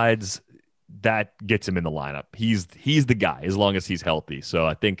provides, that gets him in the lineup. He's the guy as long as he's healthy. So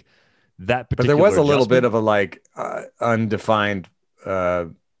I think that particular. But there was a little bit of a undefined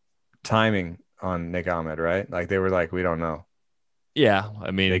timing on Nick Ahmed, right? Like they were like, we don't know. Yeah,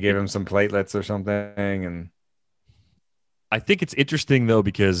 I mean, they gave him some platelets or something, and I think it's interesting though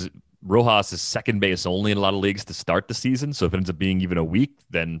because Rojas is second base only in a lot of leagues to start the season. So if it ends up being even a week,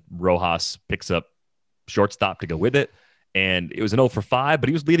 then Rojas picks up shortstop to go with it. And it was an 0-for-5, but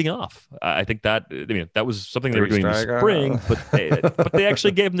he was leading off. I think that was something they were doing in the spring, but they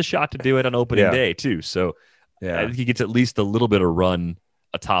actually gave him the shot to do it on opening day too. So I think he gets at least a little bit of run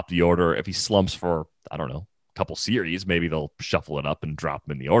atop the order. If he slumps for, I don't know, a couple series, maybe they'll shuffle it up and drop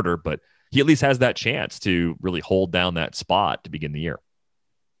him in the order. But he at least has that chance to really hold down that spot to begin the year.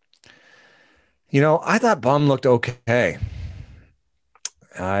 I thought Bum looked okay.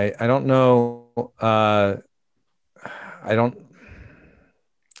 I don't know. I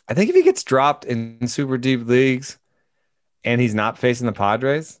think if he gets dropped in super deep leagues and he's not facing the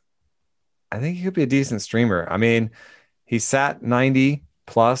Padres, I think he could be a decent streamer. I mean, he sat 90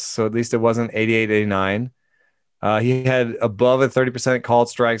 plus, so at least it wasn't 88, 89. He had above a 30% called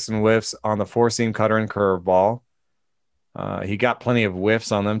strikes and whiffs on the 4-seam cutter and curveball. He got plenty of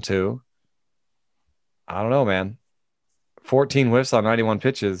whiffs on them too. I don't know, man. 14 whiffs on 91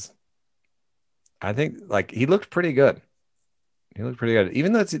 pitches. I think he looked pretty good.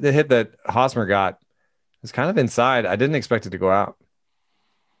 Even though the hit that Hosmer got was kind of inside. I didn't expect it to go out.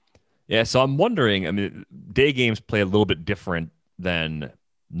 Yeah, so I'm wondering, I mean, day games play a little bit different than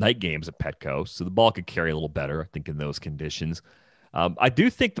night games at Petco, so the ball could carry a little better, I think, in those conditions. I do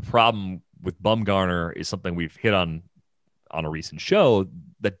think the problem with Bumgarner is something we've hit on a recent show.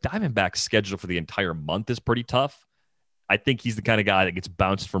 The Diamondbacks schedule for the entire month is pretty tough. I think he's the kind of guy that gets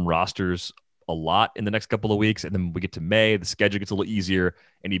bounced from rosters a lot in the next couple of weeks, and then we get to May, the schedule gets a little easier,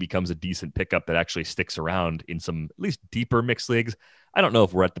 and he becomes a decent pickup that actually sticks around in some at least deeper mixed leagues. I don't know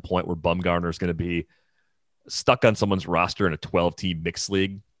if we're at the point where Bumgarner is going to be stuck on someone's roster in a 12-team mixed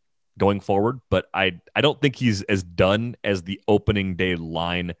league going forward, but I don't think he's as done as the opening day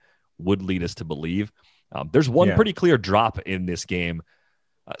line would lead us to believe. There's one pretty clear drop in this game.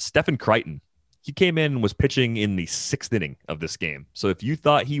 Stephen Crichton, he came in and was pitching in the 6th inning of this game. So if you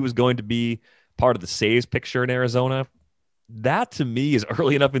thought he was going to be part of the saves picture in Arizona, that to me is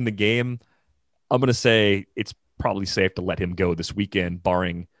early enough in the game. I'm going to say it's probably safe to let him go this weekend,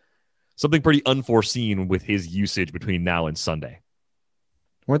 barring something pretty unforeseen with his usage between now and Sunday.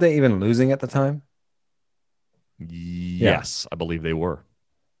 Were they even losing at the time? Yes, I believe they were.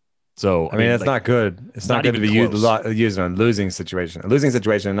 So I mean, it's not good. It's not good to be used in a losing situation. A losing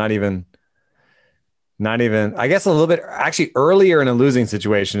situation, not even. I guess a little bit. Actually, earlier in a losing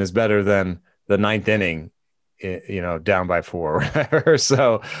situation is better than the 9th inning. Down by 4 or whatever.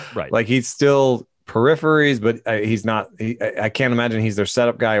 So, right, he's still peripheries, but he's not. I can't imagine he's their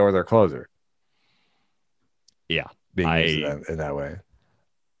setup guy or their closer. Yeah, being used in that way.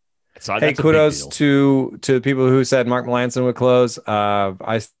 So hey, kudos to people who said Mark Melancon would close.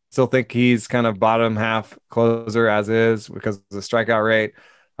 I still think he's kind of bottom half closer as is because of the strikeout rate.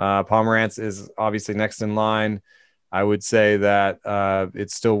 Pomerantz is obviously next in line. I would say that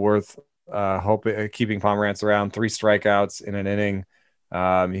it's still worth keeping Pomerantz around 3 strikeouts in an inning.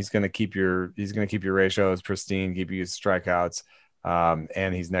 He's going to keep your ratios pristine, keep you strikeouts,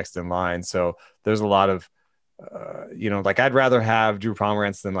 and he's next in line. So there's a lot of I'd rather have Drew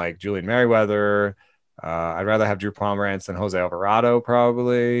Pomerantz than Julian Merriweather. I'd rather have Drew Pomerantz than Jose Alvarado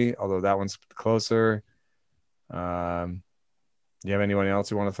probably, although that one's closer. Do you have anyone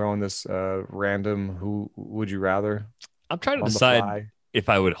else you want to throw in this random? Who would you rather? I'm trying to decide if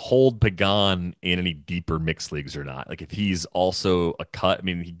I would hold Pagan in any deeper mixed leagues or not. If he's also a cut. I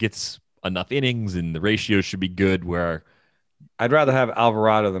mean, he gets enough innings and the ratio should be good where I'd rather have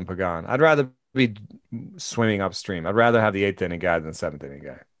Alvarado than Pagan. I'd rather be swimming upstream. I'd rather have the 8th inning guy than the 7th inning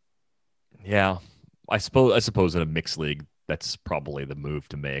guy. Yeah, I suppose in a mixed league, that's probably the move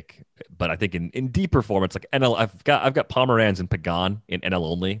to make. But I think in deeper formats like NL, I've got Pomeranz and Pagan in NL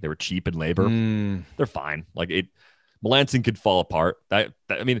only. They were cheap in labor. They're fine. Melanson could fall apart. I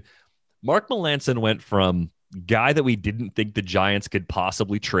mean, Mark Melanson went from guy that we didn't think the Giants could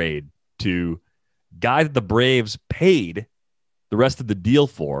possibly trade to guy that the Braves paid the rest of the deal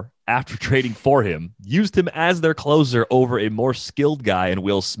for after trading for him, used him as their closer over a more skilled guy in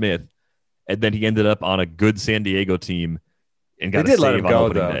Will Smith, and then he ended up on a good San Diego team and got They did a let save him on go,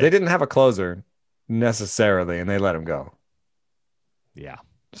 opening though. day. They didn't have a closer necessarily, and they let him go. Yeah.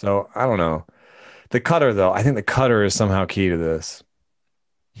 So I don't know. The cutter, though, I think the cutter is somehow key to this.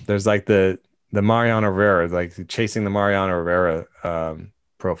 There's like the Mariano Rivera, like chasing the Mariano Rivera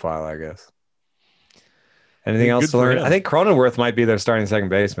profile, I guess. Anything else to learn? I think Cronenworth might be their starting second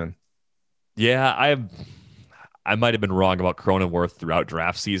baseman. Yeah, I might have been wrong about Cronenworth throughout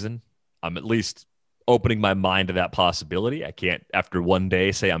draft season. I'm at least opening my mind to that possibility. I can't, after one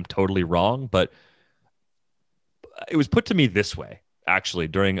day, say I'm totally wrong, but it was put to me this way, actually,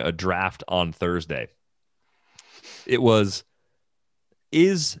 during a draft on Thursday. It was,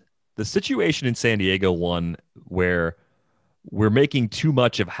 is the situation in San Diego one where we're making too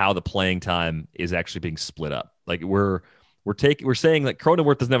much of how the playing time is actually being split up? Like we're saying that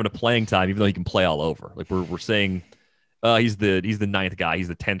Cronenworth doesn't have enough playing time, even though he can play all over. Like we're saying he's the ninth guy, he's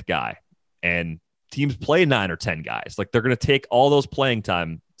the 10th guy, and teams play 9 or 10 guys. Like they're going to take all those playing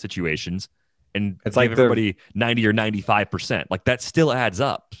time situations and it's give like everybody 90 or 95%. Like that still adds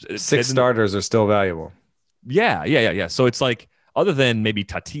up. 6 starters are still valuable. Yeah. So it's like, other than maybe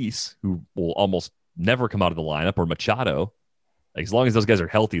Tatis, who will almost never come out of the lineup, or Machado, like as long as those guys are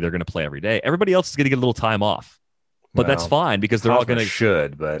healthy, they're going to play every day. Everybody else is going to get a little time off, but that's fine because they're all going to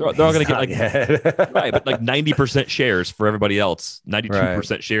but they're all going to get like right, but like 90% shares for everybody else,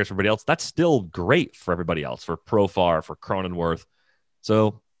 92% shares for everybody else. That's still great for everybody else, for Profar, for Cronenworth.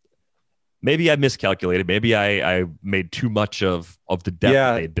 So maybe I miscalculated. Maybe I made too much of the depth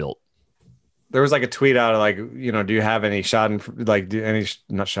that they built. There was like a tweet out of like, do you have any not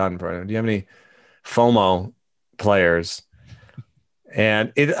Schadenfreude? Do you have any FOMO players?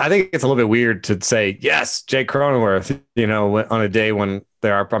 And I think it's a little bit weird to say, yes, Jake Cronenworth, on a day when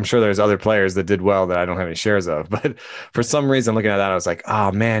I'm sure there's other players that did well that I don't have any shares of. But for some reason, looking at that, I was like,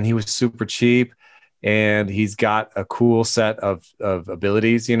 oh man, he was super cheap. And he's got a cool set of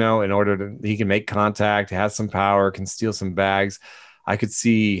abilities, in order to, he can make contact, has some power, can steal some bags. I could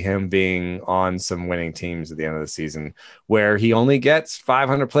see him being on some winning teams at the end of the season where he only gets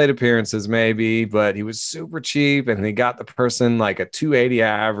 500 plate appearances maybe, but he was super cheap and they got the person like a 280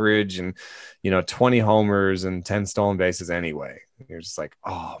 average and, 20 homers and 10 stolen bases anyway. You're just like,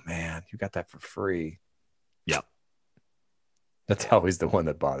 oh man, you got that for free. Yeah. That's always the one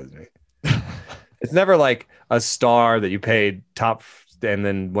that bothers me. It's never like a star that you paid top and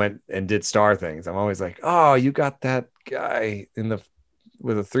then went and did star things. I'm always like, oh, you got that guy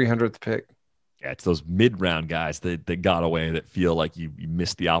with a 300th pick. Yeah, it's those mid-round guys that got away that feel like you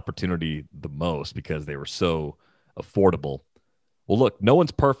missed the opportunity the most because they were so affordable. Well, look, no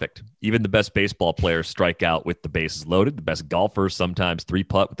one's perfect. Even the best baseball players strike out with the bases loaded. The best golfers sometimes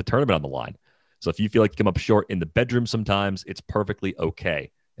 3-putt with the tournament on the line. So if you feel like you come up short in the bedroom sometimes, it's perfectly okay.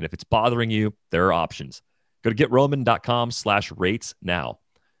 And if it's bothering you, there are options. Go to GetRoman.com/rates now.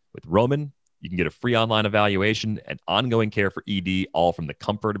 With Roman, you can get a free online evaluation and ongoing care for ED, all from the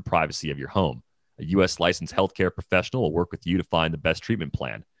comfort and privacy of your home. A U.S. licensed healthcare professional will work with you to find the best treatment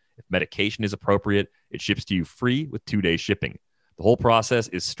plan. If medication is appropriate, it ships to you free with 2-day shipping. The whole process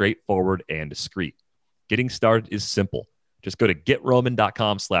is straightforward and discreet. Getting started is simple. Just go to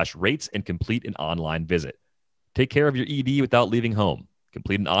GetRoman.com/rates and complete an online visit. Take care of your ED without leaving home.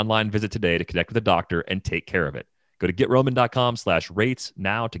 Complete an online visit today to connect with a doctor and take care of it. Go to GetRoman.com/rates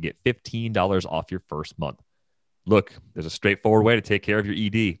now to get $15 off your first month. Look, there's a straightforward way to take care of your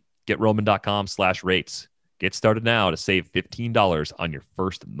ED. GetRoman.com/rates. Get started now to save $15 on your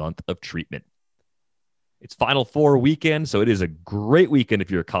first month of treatment. It's Final Four weekend, so it is a great weekend if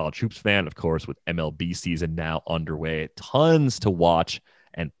you're a college hoops fan, of course, with MLB season now underway. Tons to watch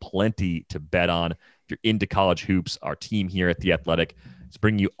and plenty to bet on. If you're into college hoops, our team here at The Athletic is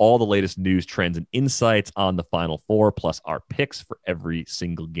bringing you all the latest news, trends, and insights on the Final Four, plus our picks for every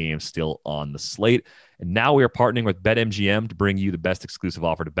single game still on the slate. And now we are partnering with BetMGM to bring you the best exclusive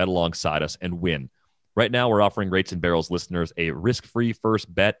offer to bet alongside us and win. Right now, we're offering Rates and Barrels listeners a risk-free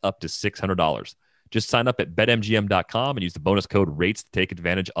first bet up to $600. Just sign up at betmgm.com and use the bonus code RATES to take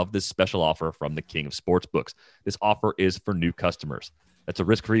advantage of this special offer from the king of sportsbooks. This offer is for new customers. That's a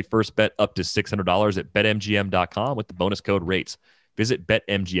risk-free first bet up to $600 at betmgm.com with the bonus code RATES. Visit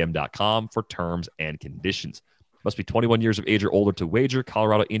betmgm.com for terms and conditions. Must be 21 years of age or older to wager.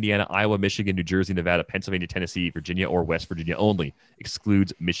 Colorado, Indiana, Iowa, Michigan, New Jersey, Nevada, Pennsylvania, Tennessee, Virginia, or West Virginia only.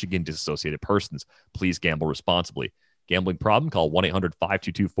 Excludes Michigan disassociated persons. Please gamble responsibly. Gambling problem? Call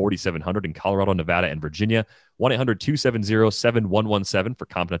 1-800-522-4700 in Colorado, Nevada, and Virginia. 1-800-270-7117 for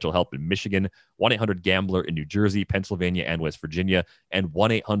confidential help in Michigan. 1-800-GAMBLER in New Jersey, Pennsylvania, and West Virginia. And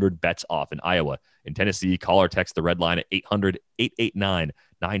 1-800-BETS-OFF in Iowa. In Tennessee, call or text the red line at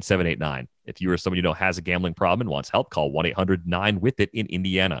 800-889-9789. If you or someone you know has a gambling problem and wants help, call 1-800-9-WITH-IT in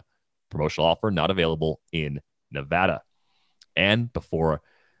Indiana. Promotional offer not available in Nevada. And before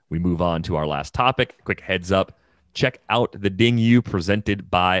we move on to our last topic, quick heads up. Check out the Ding U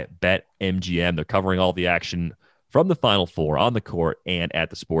presented by BetMGM. They're covering all the action from the Final Four on the court and at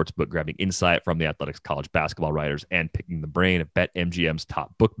the sportsbook, grabbing insight from the Athletics college basketball writers and picking the brain of BetMGM's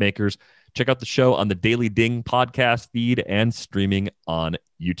top bookmakers. Check out the show on the Daily Ding podcast feed and streaming on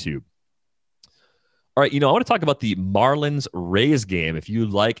YouTube. All right, I want to talk about the Marlins-Rays game. If you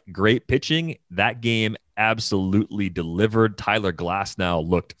like great pitching, that game absolutely delivered. Tyler Glasnow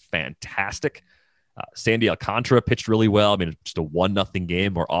looked fantastic. Sandy Alcantara pitched really well. I mean, just a 1-0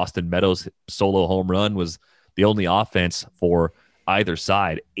 game where Austin Meadows' solo home run was the only offense for either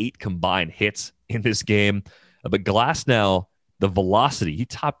side. 8 combined hits in this game. But Glasnow, the velocity, he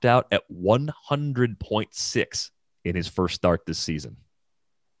topped out at 100.6 in his first start this season.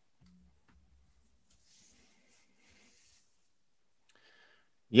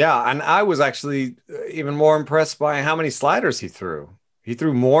 Yeah, and I was actually even more impressed by how many sliders he threw. He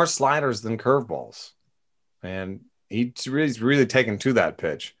threw more sliders than curveballs, and he's really taken to that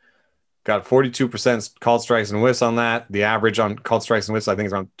pitch. Got 42% called strikes and whiffs on that. The average on called strikes and whiffs, I think,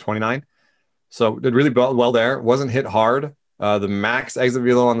 is around 29. So did really well there. Wasn't hit hard. The max exit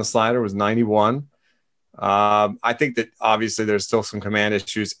velo on the slider was 91. I think that obviously there's still some command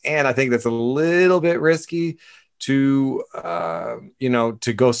issues, and I think that's a little bit risky to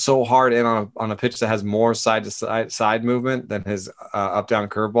to go so hard in on a pitch that has more side to side movement than his up down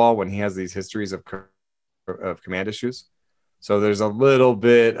curveball when he has these histories of command issues. So there's a little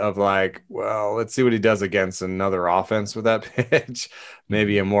bit of like, well, let's see what he does against another offense with that pitch.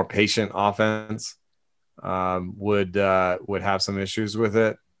 Maybe a more patient offense would have some issues with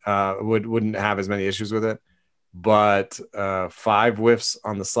it. Wouldn't have as many issues with it. But 5 whiffs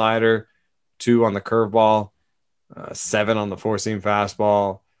on the slider, 2 on the curveball, 7 on the 4-seam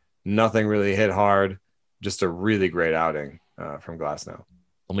fastball. Nothing really hit hard. Just a really great outing from Glasnow.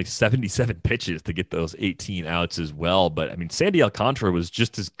 Only 77 pitches to get those 18 outs as well. But, I mean, Sandy Alcantara was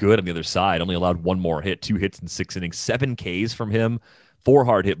just as good on the other side. Only allowed 1 more hit, 2 hits in 6 innings, 7 Ks from him, 4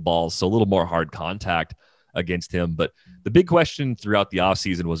 hard hit balls, so a little more hard contact against him. But the big question throughout the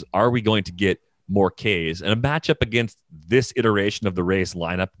offseason was, are we going to get more Ks? And a matchup against this iteration of the Rays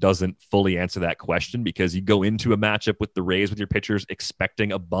lineup doesn't fully answer that question, because you go into a matchup with the Rays with your pitchers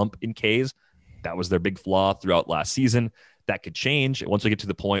expecting a bump in Ks. That was their big flaw throughout last season. That could change once we get to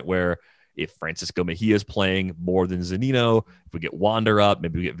the point where if Francisco Mejia is playing more than Zunino, if we get Wander up,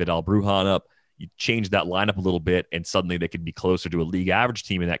 maybe we get Vidal Brujan up, you change that lineup a little bit, and suddenly they could be closer to a league average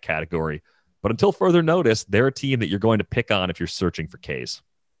team in that category. But until further notice, they're a team that you're going to pick on if you're searching for Ks.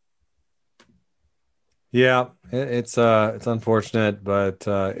 Yeah, it's unfortunate, but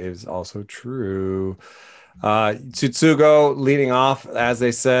it's also true. Tsutsugo leading off, as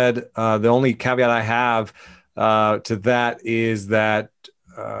they said. The only caveat I have to that is that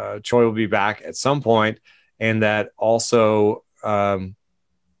Choi will be back at some point, and that also probably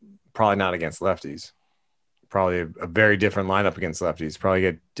not against lefties. Probably a very different lineup against lefties. Probably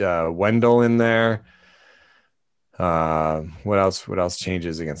get Wendell in there. What else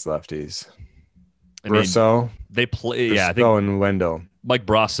changes against lefties? Brasso. They play. Brasso, yeah, I think and Wendell. Mike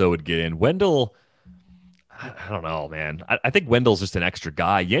Brasso would get in. Wendell, I don't know, man. I think Wendell's just an extra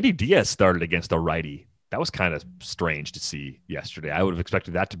guy. Yandy Diaz started against a righty. That was kind of strange to see yesterday. I would have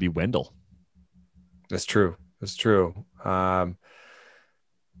expected that to be Wendell. That's true.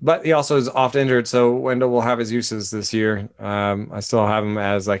 But he also is oft injured, so Wendell will have his uses this year. I still have him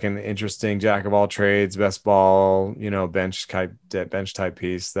as like an interesting jack of all trades, best ball, bench type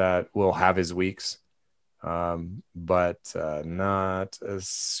piece that will have his weeks, but not a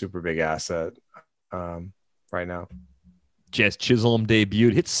super big asset right now. Jazz Chisholm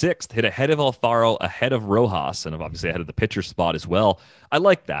debuted, hit 6th, hit ahead of Alfaro, ahead of Rojas, and obviously ahead of the pitcher spot as well. I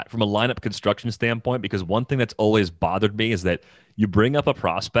like that from a lineup construction standpoint, because one thing that's always bothered me is that you bring up a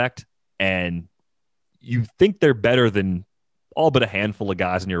prospect and you think they're better than all but a handful of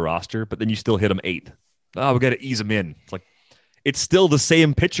guys on your roster, but then you still hit them 8th. Oh, we got to ease them in. It's like, it's still the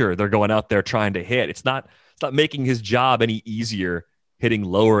same pitcher they're going out there trying to hit. It's not making his job any easier hitting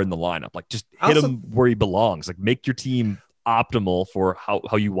lower in the lineup. Like, just hit him where he belongs. Like, make your team optimal for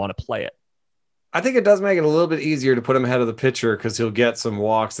how you want to play it. I think it does make it a little bit easier to put him ahead of the pitcher because he'll get some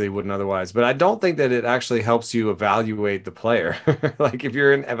walks that he wouldn't otherwise. But I don't think that it actually helps you evaluate the player. Like if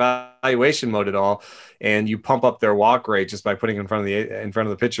you're in evaluation mode at all, and you pump up their walk rate just by putting in front of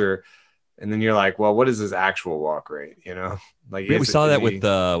the pitcher, and then you're like, well, what is his actual walk rate? Like Yeah, we saw that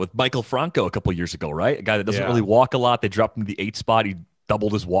with Michael Franco a couple years ago, right? A guy that doesn't really walk a lot. They dropped him to the 8th spot. He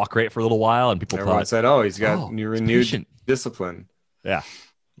doubled his walk rate for a little while, and everyone said, "Oh, he's got renewed discipline." Yeah.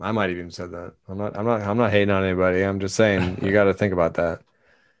 I might have even said that. I'm not hating on anybody. I'm just saying you got to think about that.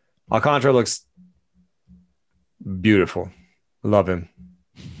 Alcantara looks beautiful. Love him.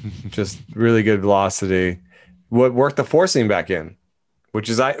 Just really good velocity. What worked the four seam back in, which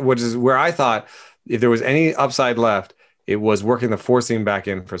is where I thought if there was any upside left, it was working the four seam back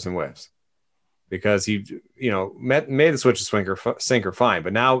in for some whiffs, because he made the switch to sinker fine,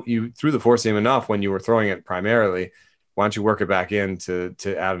 but now you threw the four seam enough when you were throwing it primarily. Why don't you work it back in to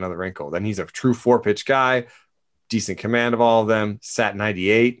add another wrinkle? Then he's a true 4-pitch guy, decent command of all of them, sat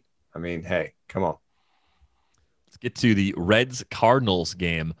 98. I mean, hey, come on. Let's get to the Reds-Cardinals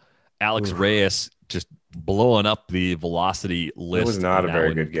game. Alex Reyes just blowing up the velocity list. It was not a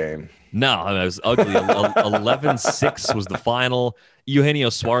very good game. No, I mean, it was ugly. 11-6 was the final. Eugenio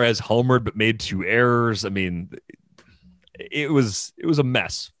Suarez homered but made 2 errors. I mean, it was a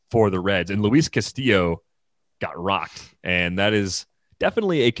mess for the Reds. And Luis Castillo got rocked, and that is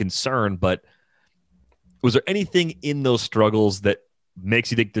definitely a concern. But was there anything in those struggles that makes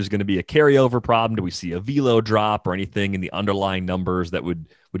you think there's going to be a carryover problem? Do we see a velo drop or anything in the underlying numbers that would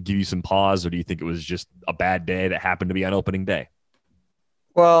give you some pause, or do you think it was just a bad day that happened to be on opening day?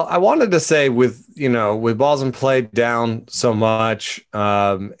 Well, I wanted to say with balls in play down so much,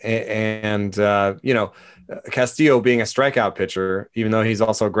 Castillo being a strikeout pitcher, even though he's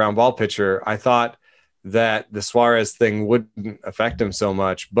also a ground ball pitcher, I thought that the Suarez thing wouldn't affect him so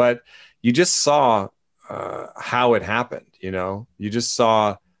much. But you just saw how it happened. You just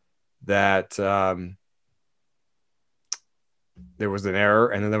saw that there was an error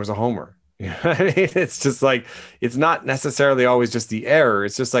and then there was a homer. I mean, it's just like, it's not necessarily always just the error.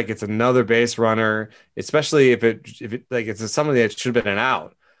 It's just like, it's another base runner, especially if it like it's something that should have been an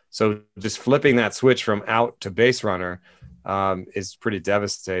out. So just flipping that switch from out to base runner is pretty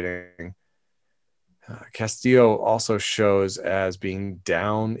devastating. Castillo also shows as being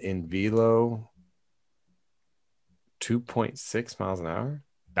down in velo 2.6 miles an hour.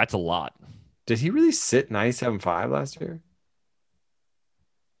 That's a lot. Did he really sit 97.5 last year?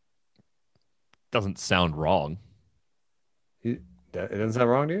 Doesn't sound wrong. It doesn't sound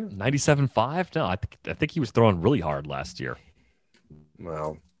wrong to you? 97.5? No, I think he was throwing really hard last year.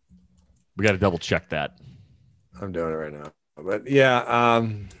 Well, we got to double check that. I'm doing it right now. But yeah,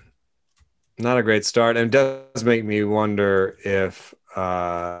 not a great start. And it does make me wonder if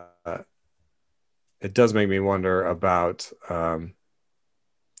about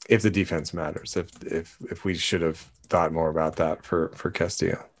if the defense matters, if we should have thought more about that for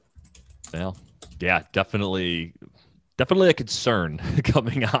Castillo. Well, yeah, definitely a concern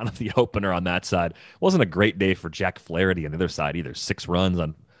coming out of the opener on that side. Wasn't a great day for Jack Flaherty on the other side either. 6 runs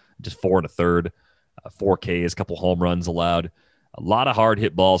on just 4 1/3, 4 Ks, a couple home runs allowed. A lot of hard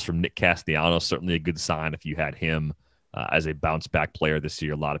hit balls from Nick Castellanos. Certainly a good sign if you had him as a bounce back player this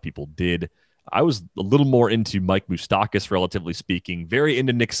year. A lot of people did. I was a little more into Mike Moustakas, relatively speaking. Very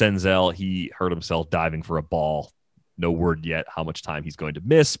into Nick Senzel. He hurt himself diving for a ball. No word yet how much time he's going to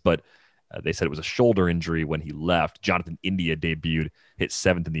miss, but they said it was a shoulder injury when he left. Jonathan India debuted, hit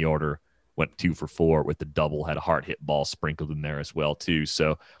 7th in the order, went 2 for 4 with the double, had a hard hit ball sprinkled in there as well too.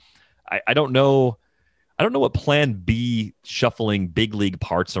 So I don't know. I don't know what plan B shuffling big league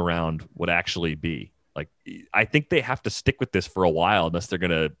parts around would actually be. Like, I think they have to stick with this for a while unless they're going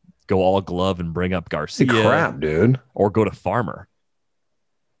to go all glove and bring up Garcia. Crap, dude. Or go to Farmer.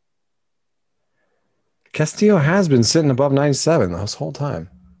 Castillo has been sitting above 97 this whole time.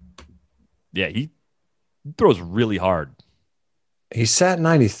 Yeah, he throws really hard. He sat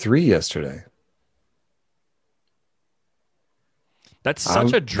 93 yesterday. That's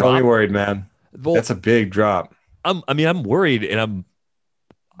such a drop. I'm totally worried, man. Well, that's a big drop. I'm worried, and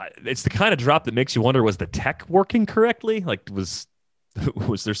it's the kind of drop that makes you wonder, was the tech working correctly? Like, was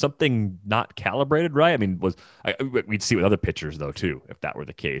there something not calibrated right? I mean, we'd see with other pitchers though too. If that were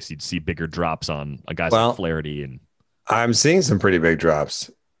the case, you'd see bigger drops on a guy like Flaherty. And I'm seeing some pretty big drops.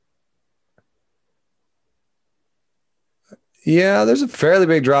 Yeah, there's a fairly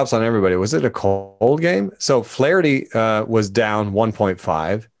big drops on everybody. Was it a cold game? So Flaherty was down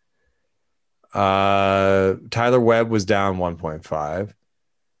 1.5. Tyler Webb was down 1.5.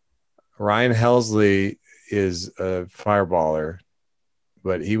 Ryan Helsley is a fireballer,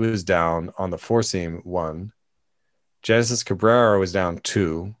 but he was down on the 4-seam 1. Genesis Cabrera was down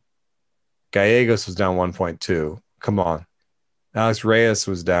 2. Gallegos was down 1.2. Come on. Alex Reyes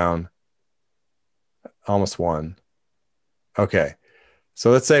was down almost 1. Okay.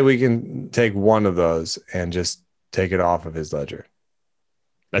 So let's say we can take one of those and just take it off of his ledger.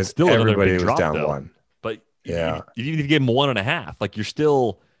 That's still everybody another big was drop, down though. 1. But yeah, you need to give him 1.5. Like you're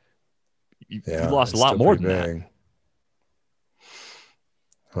still, you lost a lot more than that.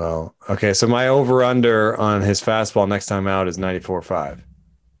 Well, okay. So my over under on his fastball next time out is 94.5,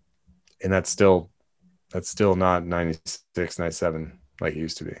 and that's still not 96, 97 like it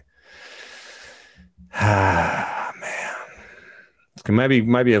used to be. Ah, man, it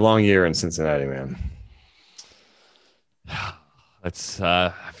might be a long year in Cincinnati, man. That's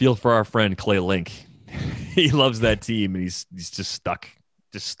I feel for our friend Clay Link. He loves that team, and he's just stuck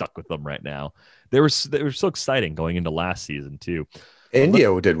with them right now. They were so exciting going into last season too.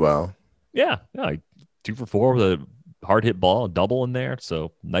 India did well. Yeah, 2 for 4 with a hard hit ball, a double in there.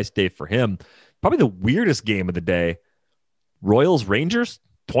 So nice day for him. Probably the weirdest game of the day. Royals Rangers,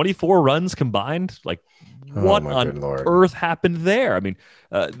 24 runs combined. Like, what on earth happened there? I mean,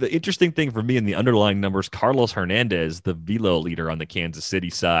 the interesting thing for me in the underlying numbers, Carlos Hernandez, the velo leader on the Kansas City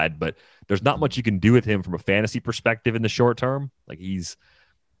side, but there's not much you can do with him from a fantasy perspective in the short term. Like, he's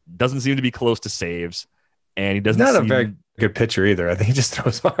doesn't seem to be close to saves, and he doesn't. Not a very good pitcher either. I think he just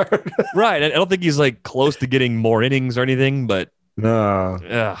throws hard. Right. I don't think he's like close to getting more innings or anything, but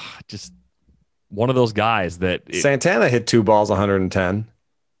no, just one of those guys that Santana hit 2 balls, 110.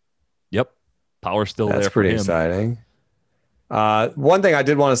 Yep. Power still there. That's pretty exciting. One thing I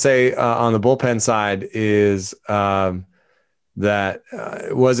did want to say on the bullpen side is that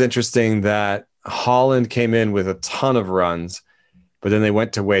it was interesting that Holland came in with a ton of runs, but then they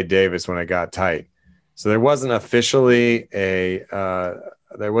went to Wade Davis when it got tight. So there wasn't officially a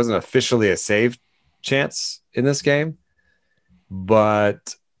save chance in this game,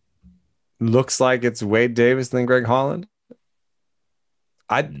 but looks like it's Wade Davis and then Greg Holland.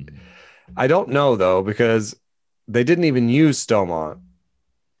 I don't know though, because they didn't even use Stomont.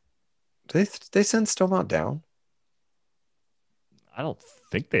 Did they send Stomont down? I don't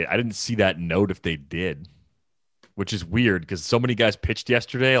think I didn't see that note if they did, which is weird because so many guys pitched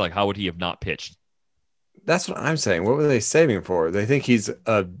yesterday. Like, how would he have not pitched? That's what I'm saying. What were they saving him for? They think he's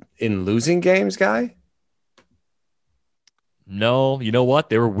a in losing games guy? No, you know what?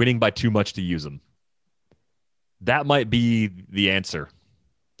 They were winning by too much to use him. That might be the answer.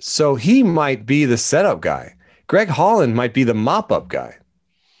 So he might be the setup guy. Greg Holland might be the mop-up guy.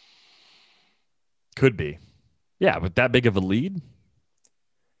 Could be. Yeah, but that big of a lead?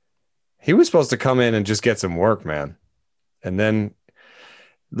 He was supposed to come in and just get some work, man. And then,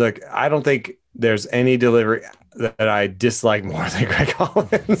 look, I don't think there's any delivery that I dislike more than Greg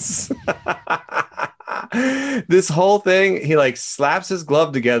Holland's. This whole thing, he like slaps his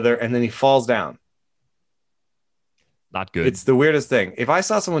glove together and then he falls down. Not good. It's the weirdest thing. If I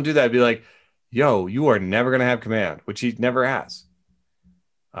saw someone do that, I'd be like, yo, you are never going to have command, which he never has.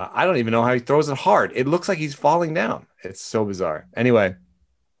 I don't even know how he throws it hard. It looks like he's falling down. It's so bizarre. Anyway,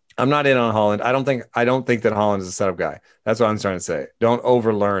 I'm not in on Holland. I don't think that Holland is a setup guy. That's what I'm trying to say. Don't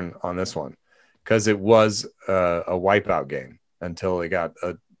overlearn on this one, because it was a wipeout game until it got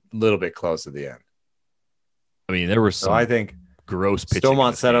a little bit close at the end. I mean, there was some I think gross pitching.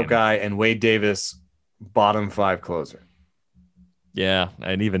 Stomont setup guy and Wade Davis bottom 5 closer. Yeah,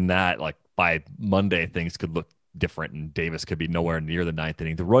 and even that, like by Monday, things could look different, and Davis could be nowhere near the 9th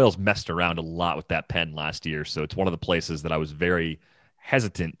inning. The Royals messed around a lot with that pen last year, so it's one of the places that I was very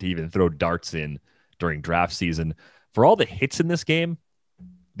hesitant to even throw darts in during draft season. For all the hits in this game,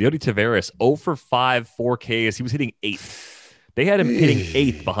 Leody Taveras 0 for 5, 4 Ks. He was hitting 8th. They had him hitting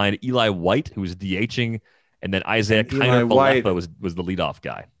 8th behind Eli White, who was DHing, and then Isaiah Kiner-Falefa was the leadoff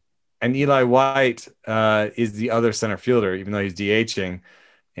guy. And Eli White is the other center fielder, even though he's DHing.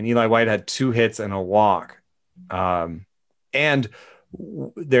 And Eli White had 2 hits and a walk. And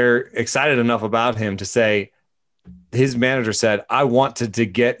they're excited enough about him to say, his manager said, I wanted to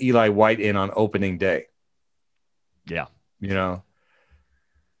get Eli White in on opening day. Yeah. You know?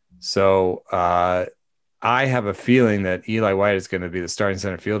 So I have a feeling that Eli White is going to be the starting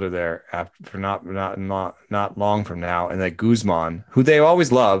center fielder there for not long from now. And that Guzman, who they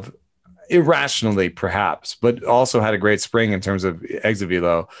always love, irrationally perhaps, but also had a great spring in terms of exit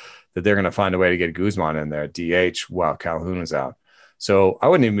velo, that they're going to find a way to get Guzman in there at DH while Calhoun is out. So I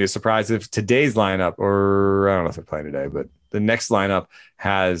wouldn't even be surprised if today's lineup, or I don't know if they're playing today, but the next lineup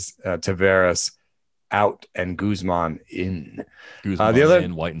has Taveras out and Guzman in. Guzman the other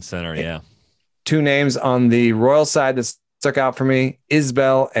in White and center, yeah. 2 names on the Royal side that stuck out for me.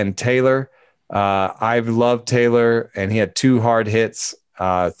 Isbell and Taylor. I've loved Taylor, and he had 2 hard hits,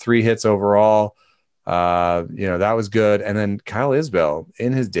 3 hits overall. That was good. And then Kyle Isbell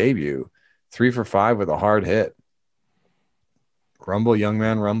in his debut, 3 for 5 with a hard hit. Rumble, young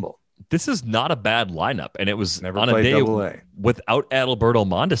man, rumble. This is not a bad lineup, and it was Never on a played day Double-A. without Adalberto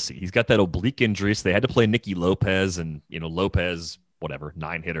Mondesi. He's got that oblique injury, so they had to play Nicky Lopez, and Lopez, whatever,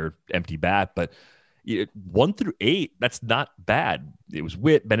 9-hitter, empty bat. But 1 through 8, that's not bad. It was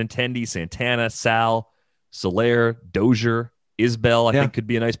Witt, Benintendi, Santana, Sal, Soler, Dozier, Isbell. I think could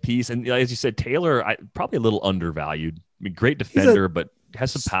be a nice piece. And as you said, Taylor, probably a little undervalued. I mean, great defender, but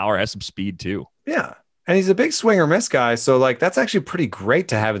has some power, has some speed too. Yeah. And he's a big swing or miss guy. So, that's actually pretty great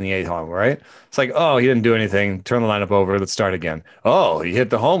to have in the 8th hole, right? It's like, oh, he didn't do anything. Turn the lineup over. Let's start again. Oh, he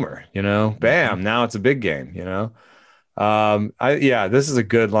hit the homer, bam. Now it's a big game, this is a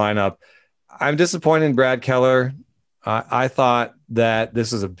good lineup. I'm disappointed in Brad Keller. I thought that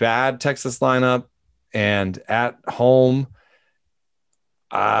this was a bad Texas lineup, and at home,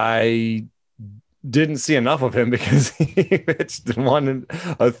 I didn't see enough of him because he pitched 1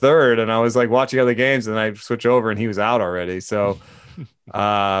 1/3, and I was like watching other games, and I switch over and he was out already. So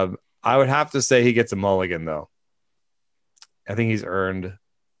I would have to say he gets a mulligan, though. I think he's earned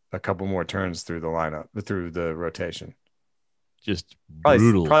a couple more turns through the lineup, through the rotation. Just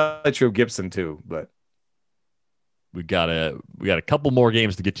brutal. Probably true of Gibson too, but we got a couple more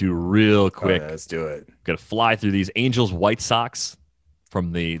games to get to real quick. Let's do it. Got to fly through these. Angels White Sox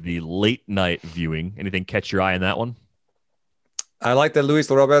from the late night viewing. Anything catch your eye in that one? I like that Luis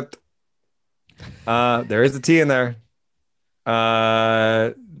Robert. There is a T in there.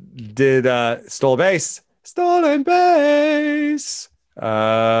 Stole a base. Stolen base.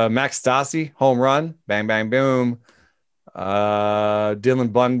 Max Stassi, home run. Bang, bang, boom.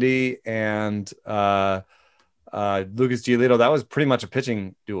 Dylan Bundy and Lucas Giolito. That was pretty much a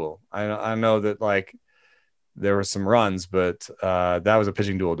pitching duel. I know that there were some runs, but that was a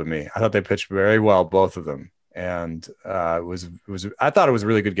pitching duel to me. I thought they pitched very well, both of them, and I thought it was a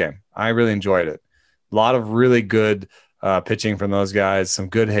really good game. I really enjoyed it. A lot of really good pitching from those guys. Some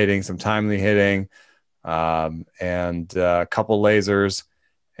good hitting, some timely hitting, and a couple lasers.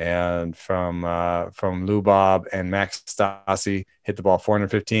 And from Lou Bob and Max Stassi hit the ball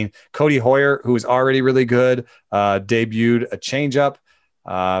 415. Cody Hoyer, who was already really good, debuted a changeup.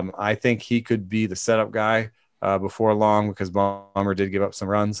 I think he could be the setup guy before long because Bummer did give up some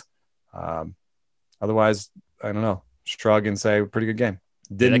runs. Otherwise, I don't know. Shrug and say pretty good game.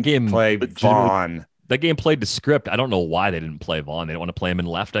 Didn't play Vaughn. That game played to script. I don't know why they didn't play Vaughn. They didn't want to play him in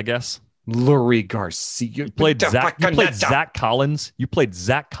left, I guess. Lurie Garcia. You played Zach Collins. You played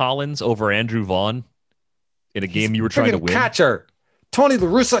Zach Collins over Andrew Vaughn in a game you were trying to win. Catcher. Tony La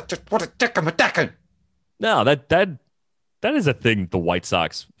Russa just what a dick. No, that is a thing the White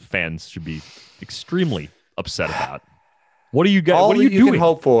Sox fans should be extremely upset about. What are you guys? What are you doing? All you can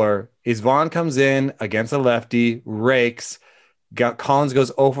hope for is Vaughn comes in against a lefty, rakes. Collins goes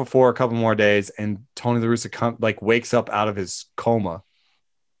 0 for 4 a couple more days, and Tony La Russa wakes up out of his coma.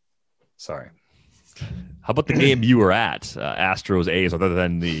 Sorry. How about the game you were at, Astros A's, other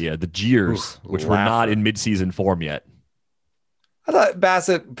than the Jeers, which were not in midseason form yet? I thought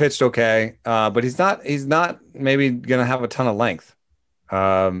Bassett pitched okay, but he's not maybe going to have a ton of length.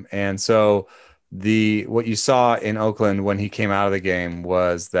 And so what you saw in Oakland when he came out of the game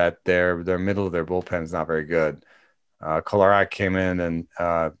was that their middle of their bullpen is not very good. Kolarek came in and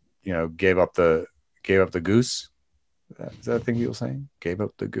gave up the goose. Is that a thing people saying? Gave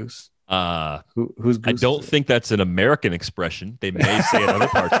up the goose. Who's goose? I don't think that's an American expression. They may say in other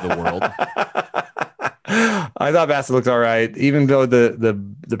parts of the world. I thought Bassett looked all right, even though the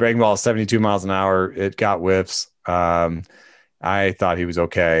breaking ball is 72 miles an hour. It got whiffs. I thought he was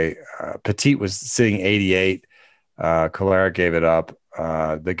okay. Petit was sitting 88. Kolarek gave it up.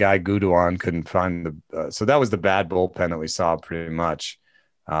 The guy Guduan couldn't find so that was the bad bullpen that we saw pretty much.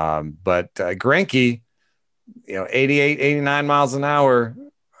 But Greinke, 88, 89 miles an hour,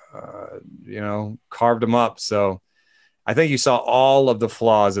 carved him up. So I think you saw all of the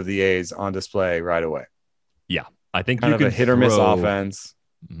flaws of the A's on display right away. Yeah, I think kind you of can a hit or miss offense,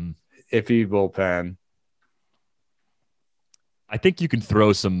 iffy bullpen. I think you can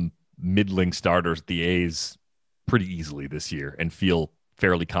throw some middling starters at the A's pretty easily this year and feel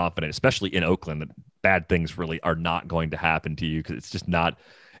fairly confident, especially in Oakland, that bad things really are not going to happen to you because it's not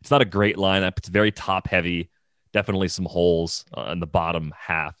a great lineup. It's very top heavy. Definitely some holes in the bottom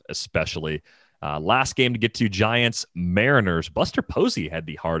half, especially. Last game to get to, Giants, Mariners. Buster Posey had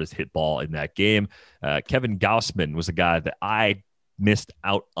the hardest hit ball in that game. Kevin Gausman was a guy that I missed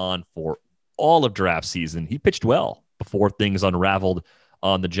out on for all of draft season. He pitched well before things unraveled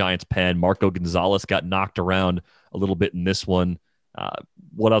on the Giants' pen. Marco Gonzalez got knocked around a little bit in this one.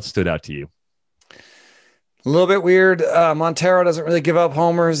 What else stood out to you? A little bit weird. Montero doesn't really give up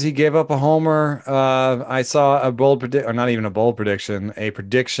homers. He gave up a homer. I saw a bold prediction, or not even a bold prediction, a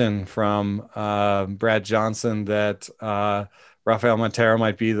prediction from Brad Johnson that Rafael Montero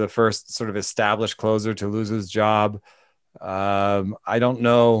might be the first sort of established closer to lose his job. I don't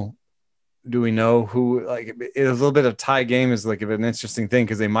know. Do we know who? Like, a little bit of tie game is like an interesting thing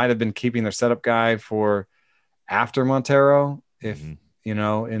because they might have been keeping their setup guy for after Montero if. In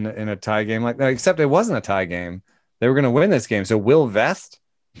a tie game like that, except it wasn't a tie game. They were going to win this game. So Will Vest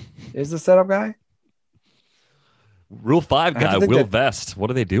is the setup guy. Rule 5 guy, Will Vest.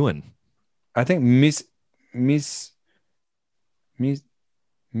 What are they doing? I think Misowicz. Misowicz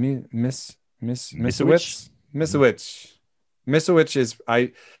is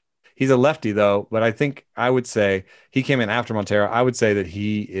he's a lefty though, but I think I would say he came in after Montero. I would say that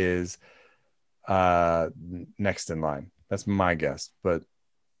he is next in line. That's my guess, but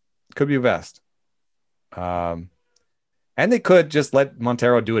could be Vest. And they could just let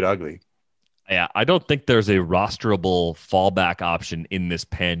Montero do it ugly. Yeah, I don't think there's a rosterable fallback option in this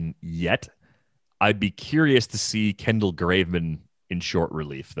pen yet. I'd be curious to see Kendall Graveman in short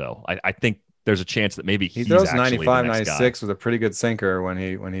relief, though. I think there's a chance that maybe he throws 95, 96 with a pretty good sinker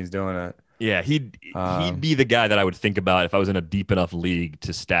when he's doing it. Yeah, he'd be the guy that I would think about if I was in a deep enough league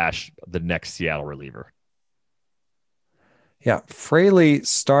to stash the next Seattle reliever. Yeah, Fraley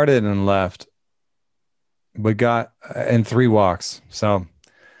started and left, but got in 3 walks. So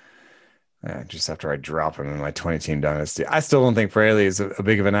just after I drop him in my 20-team dynasty, I still don't think Fraley is a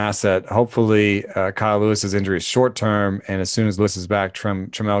big of an asset. Hopefully, Kyle Lewis's injury is short term, and as soon as Lewis is back,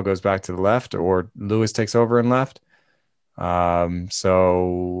 Trammell goes back to the left, or Lewis takes over and left.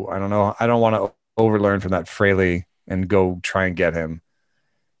 So I don't know. I don't want to overlearn from that Fraley and go try and get him.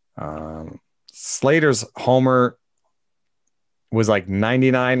 Slater's homer was like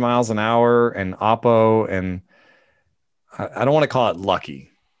 99 miles an hour and oppo, and I don't want to call it lucky.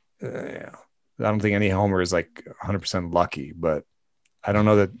 I don't think any homer is like 100% lucky, but I don't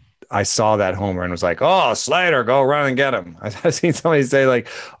know that I saw that homer and was like, oh, Slater, go run and get him. I've seen somebody say like,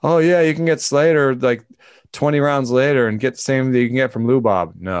 oh yeah, you can get Slater like 20 rounds later and get the same that you can get from Lou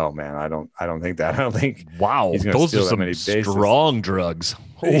Bob. No, man, I don't think that. I don't think. Wow, he's those are some strong drugs.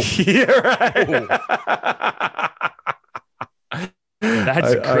 Oh. Yeah, right.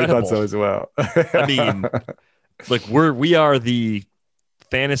 That's incredible. I thought so as well. I mean, like we are the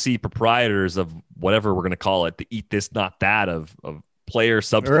fantasy proprietors of whatever we're going to call it, the eat this, not that of player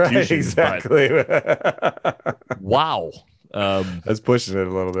substitution. Right, exactly. Wow. That's pushing it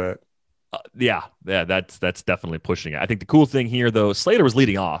a little bit. Yeah, that's definitely pushing it. I think the cool thing here, though, Slater was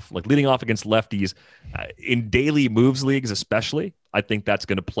leading off against lefties in daily moves leagues, especially. I think that's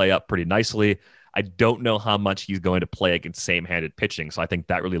going to play up pretty nicely. I don't know how much he's going to play against same-handed pitching, so I think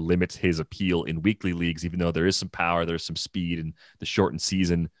that really limits his appeal in weekly leagues, even though there is some power, there's some speed, and the shortened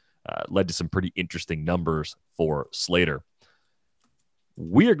season led to some pretty interesting numbers for Slater.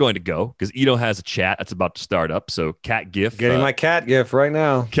 We are going to go because Eno has a chat that's about to start up. So cat gif. Getting my cat gif right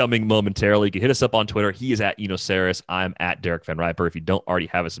now. Coming momentarily. You can hit us up on Twitter. He is at Eno Saris. I'm at Derek Van Riper. If you don't already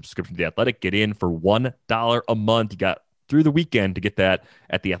have a subscription to The Athletic, get in for $1 a month. You got through the weekend to get that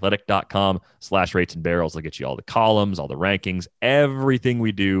at theathletic.com/rates and barrels. They'll get you all the columns, all the rankings, everything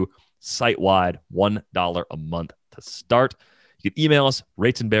we do site-wide, $1 a month to start. You can email us,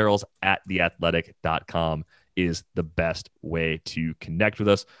 ratesandbarrels@theathletic.com is the best way to connect with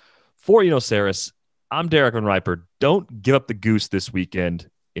us. For Eno Saris, I'm Derek Van Riper. Don't give up the goose this weekend.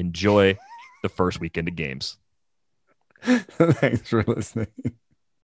 Enjoy the first weekend of games. Thanks for listening.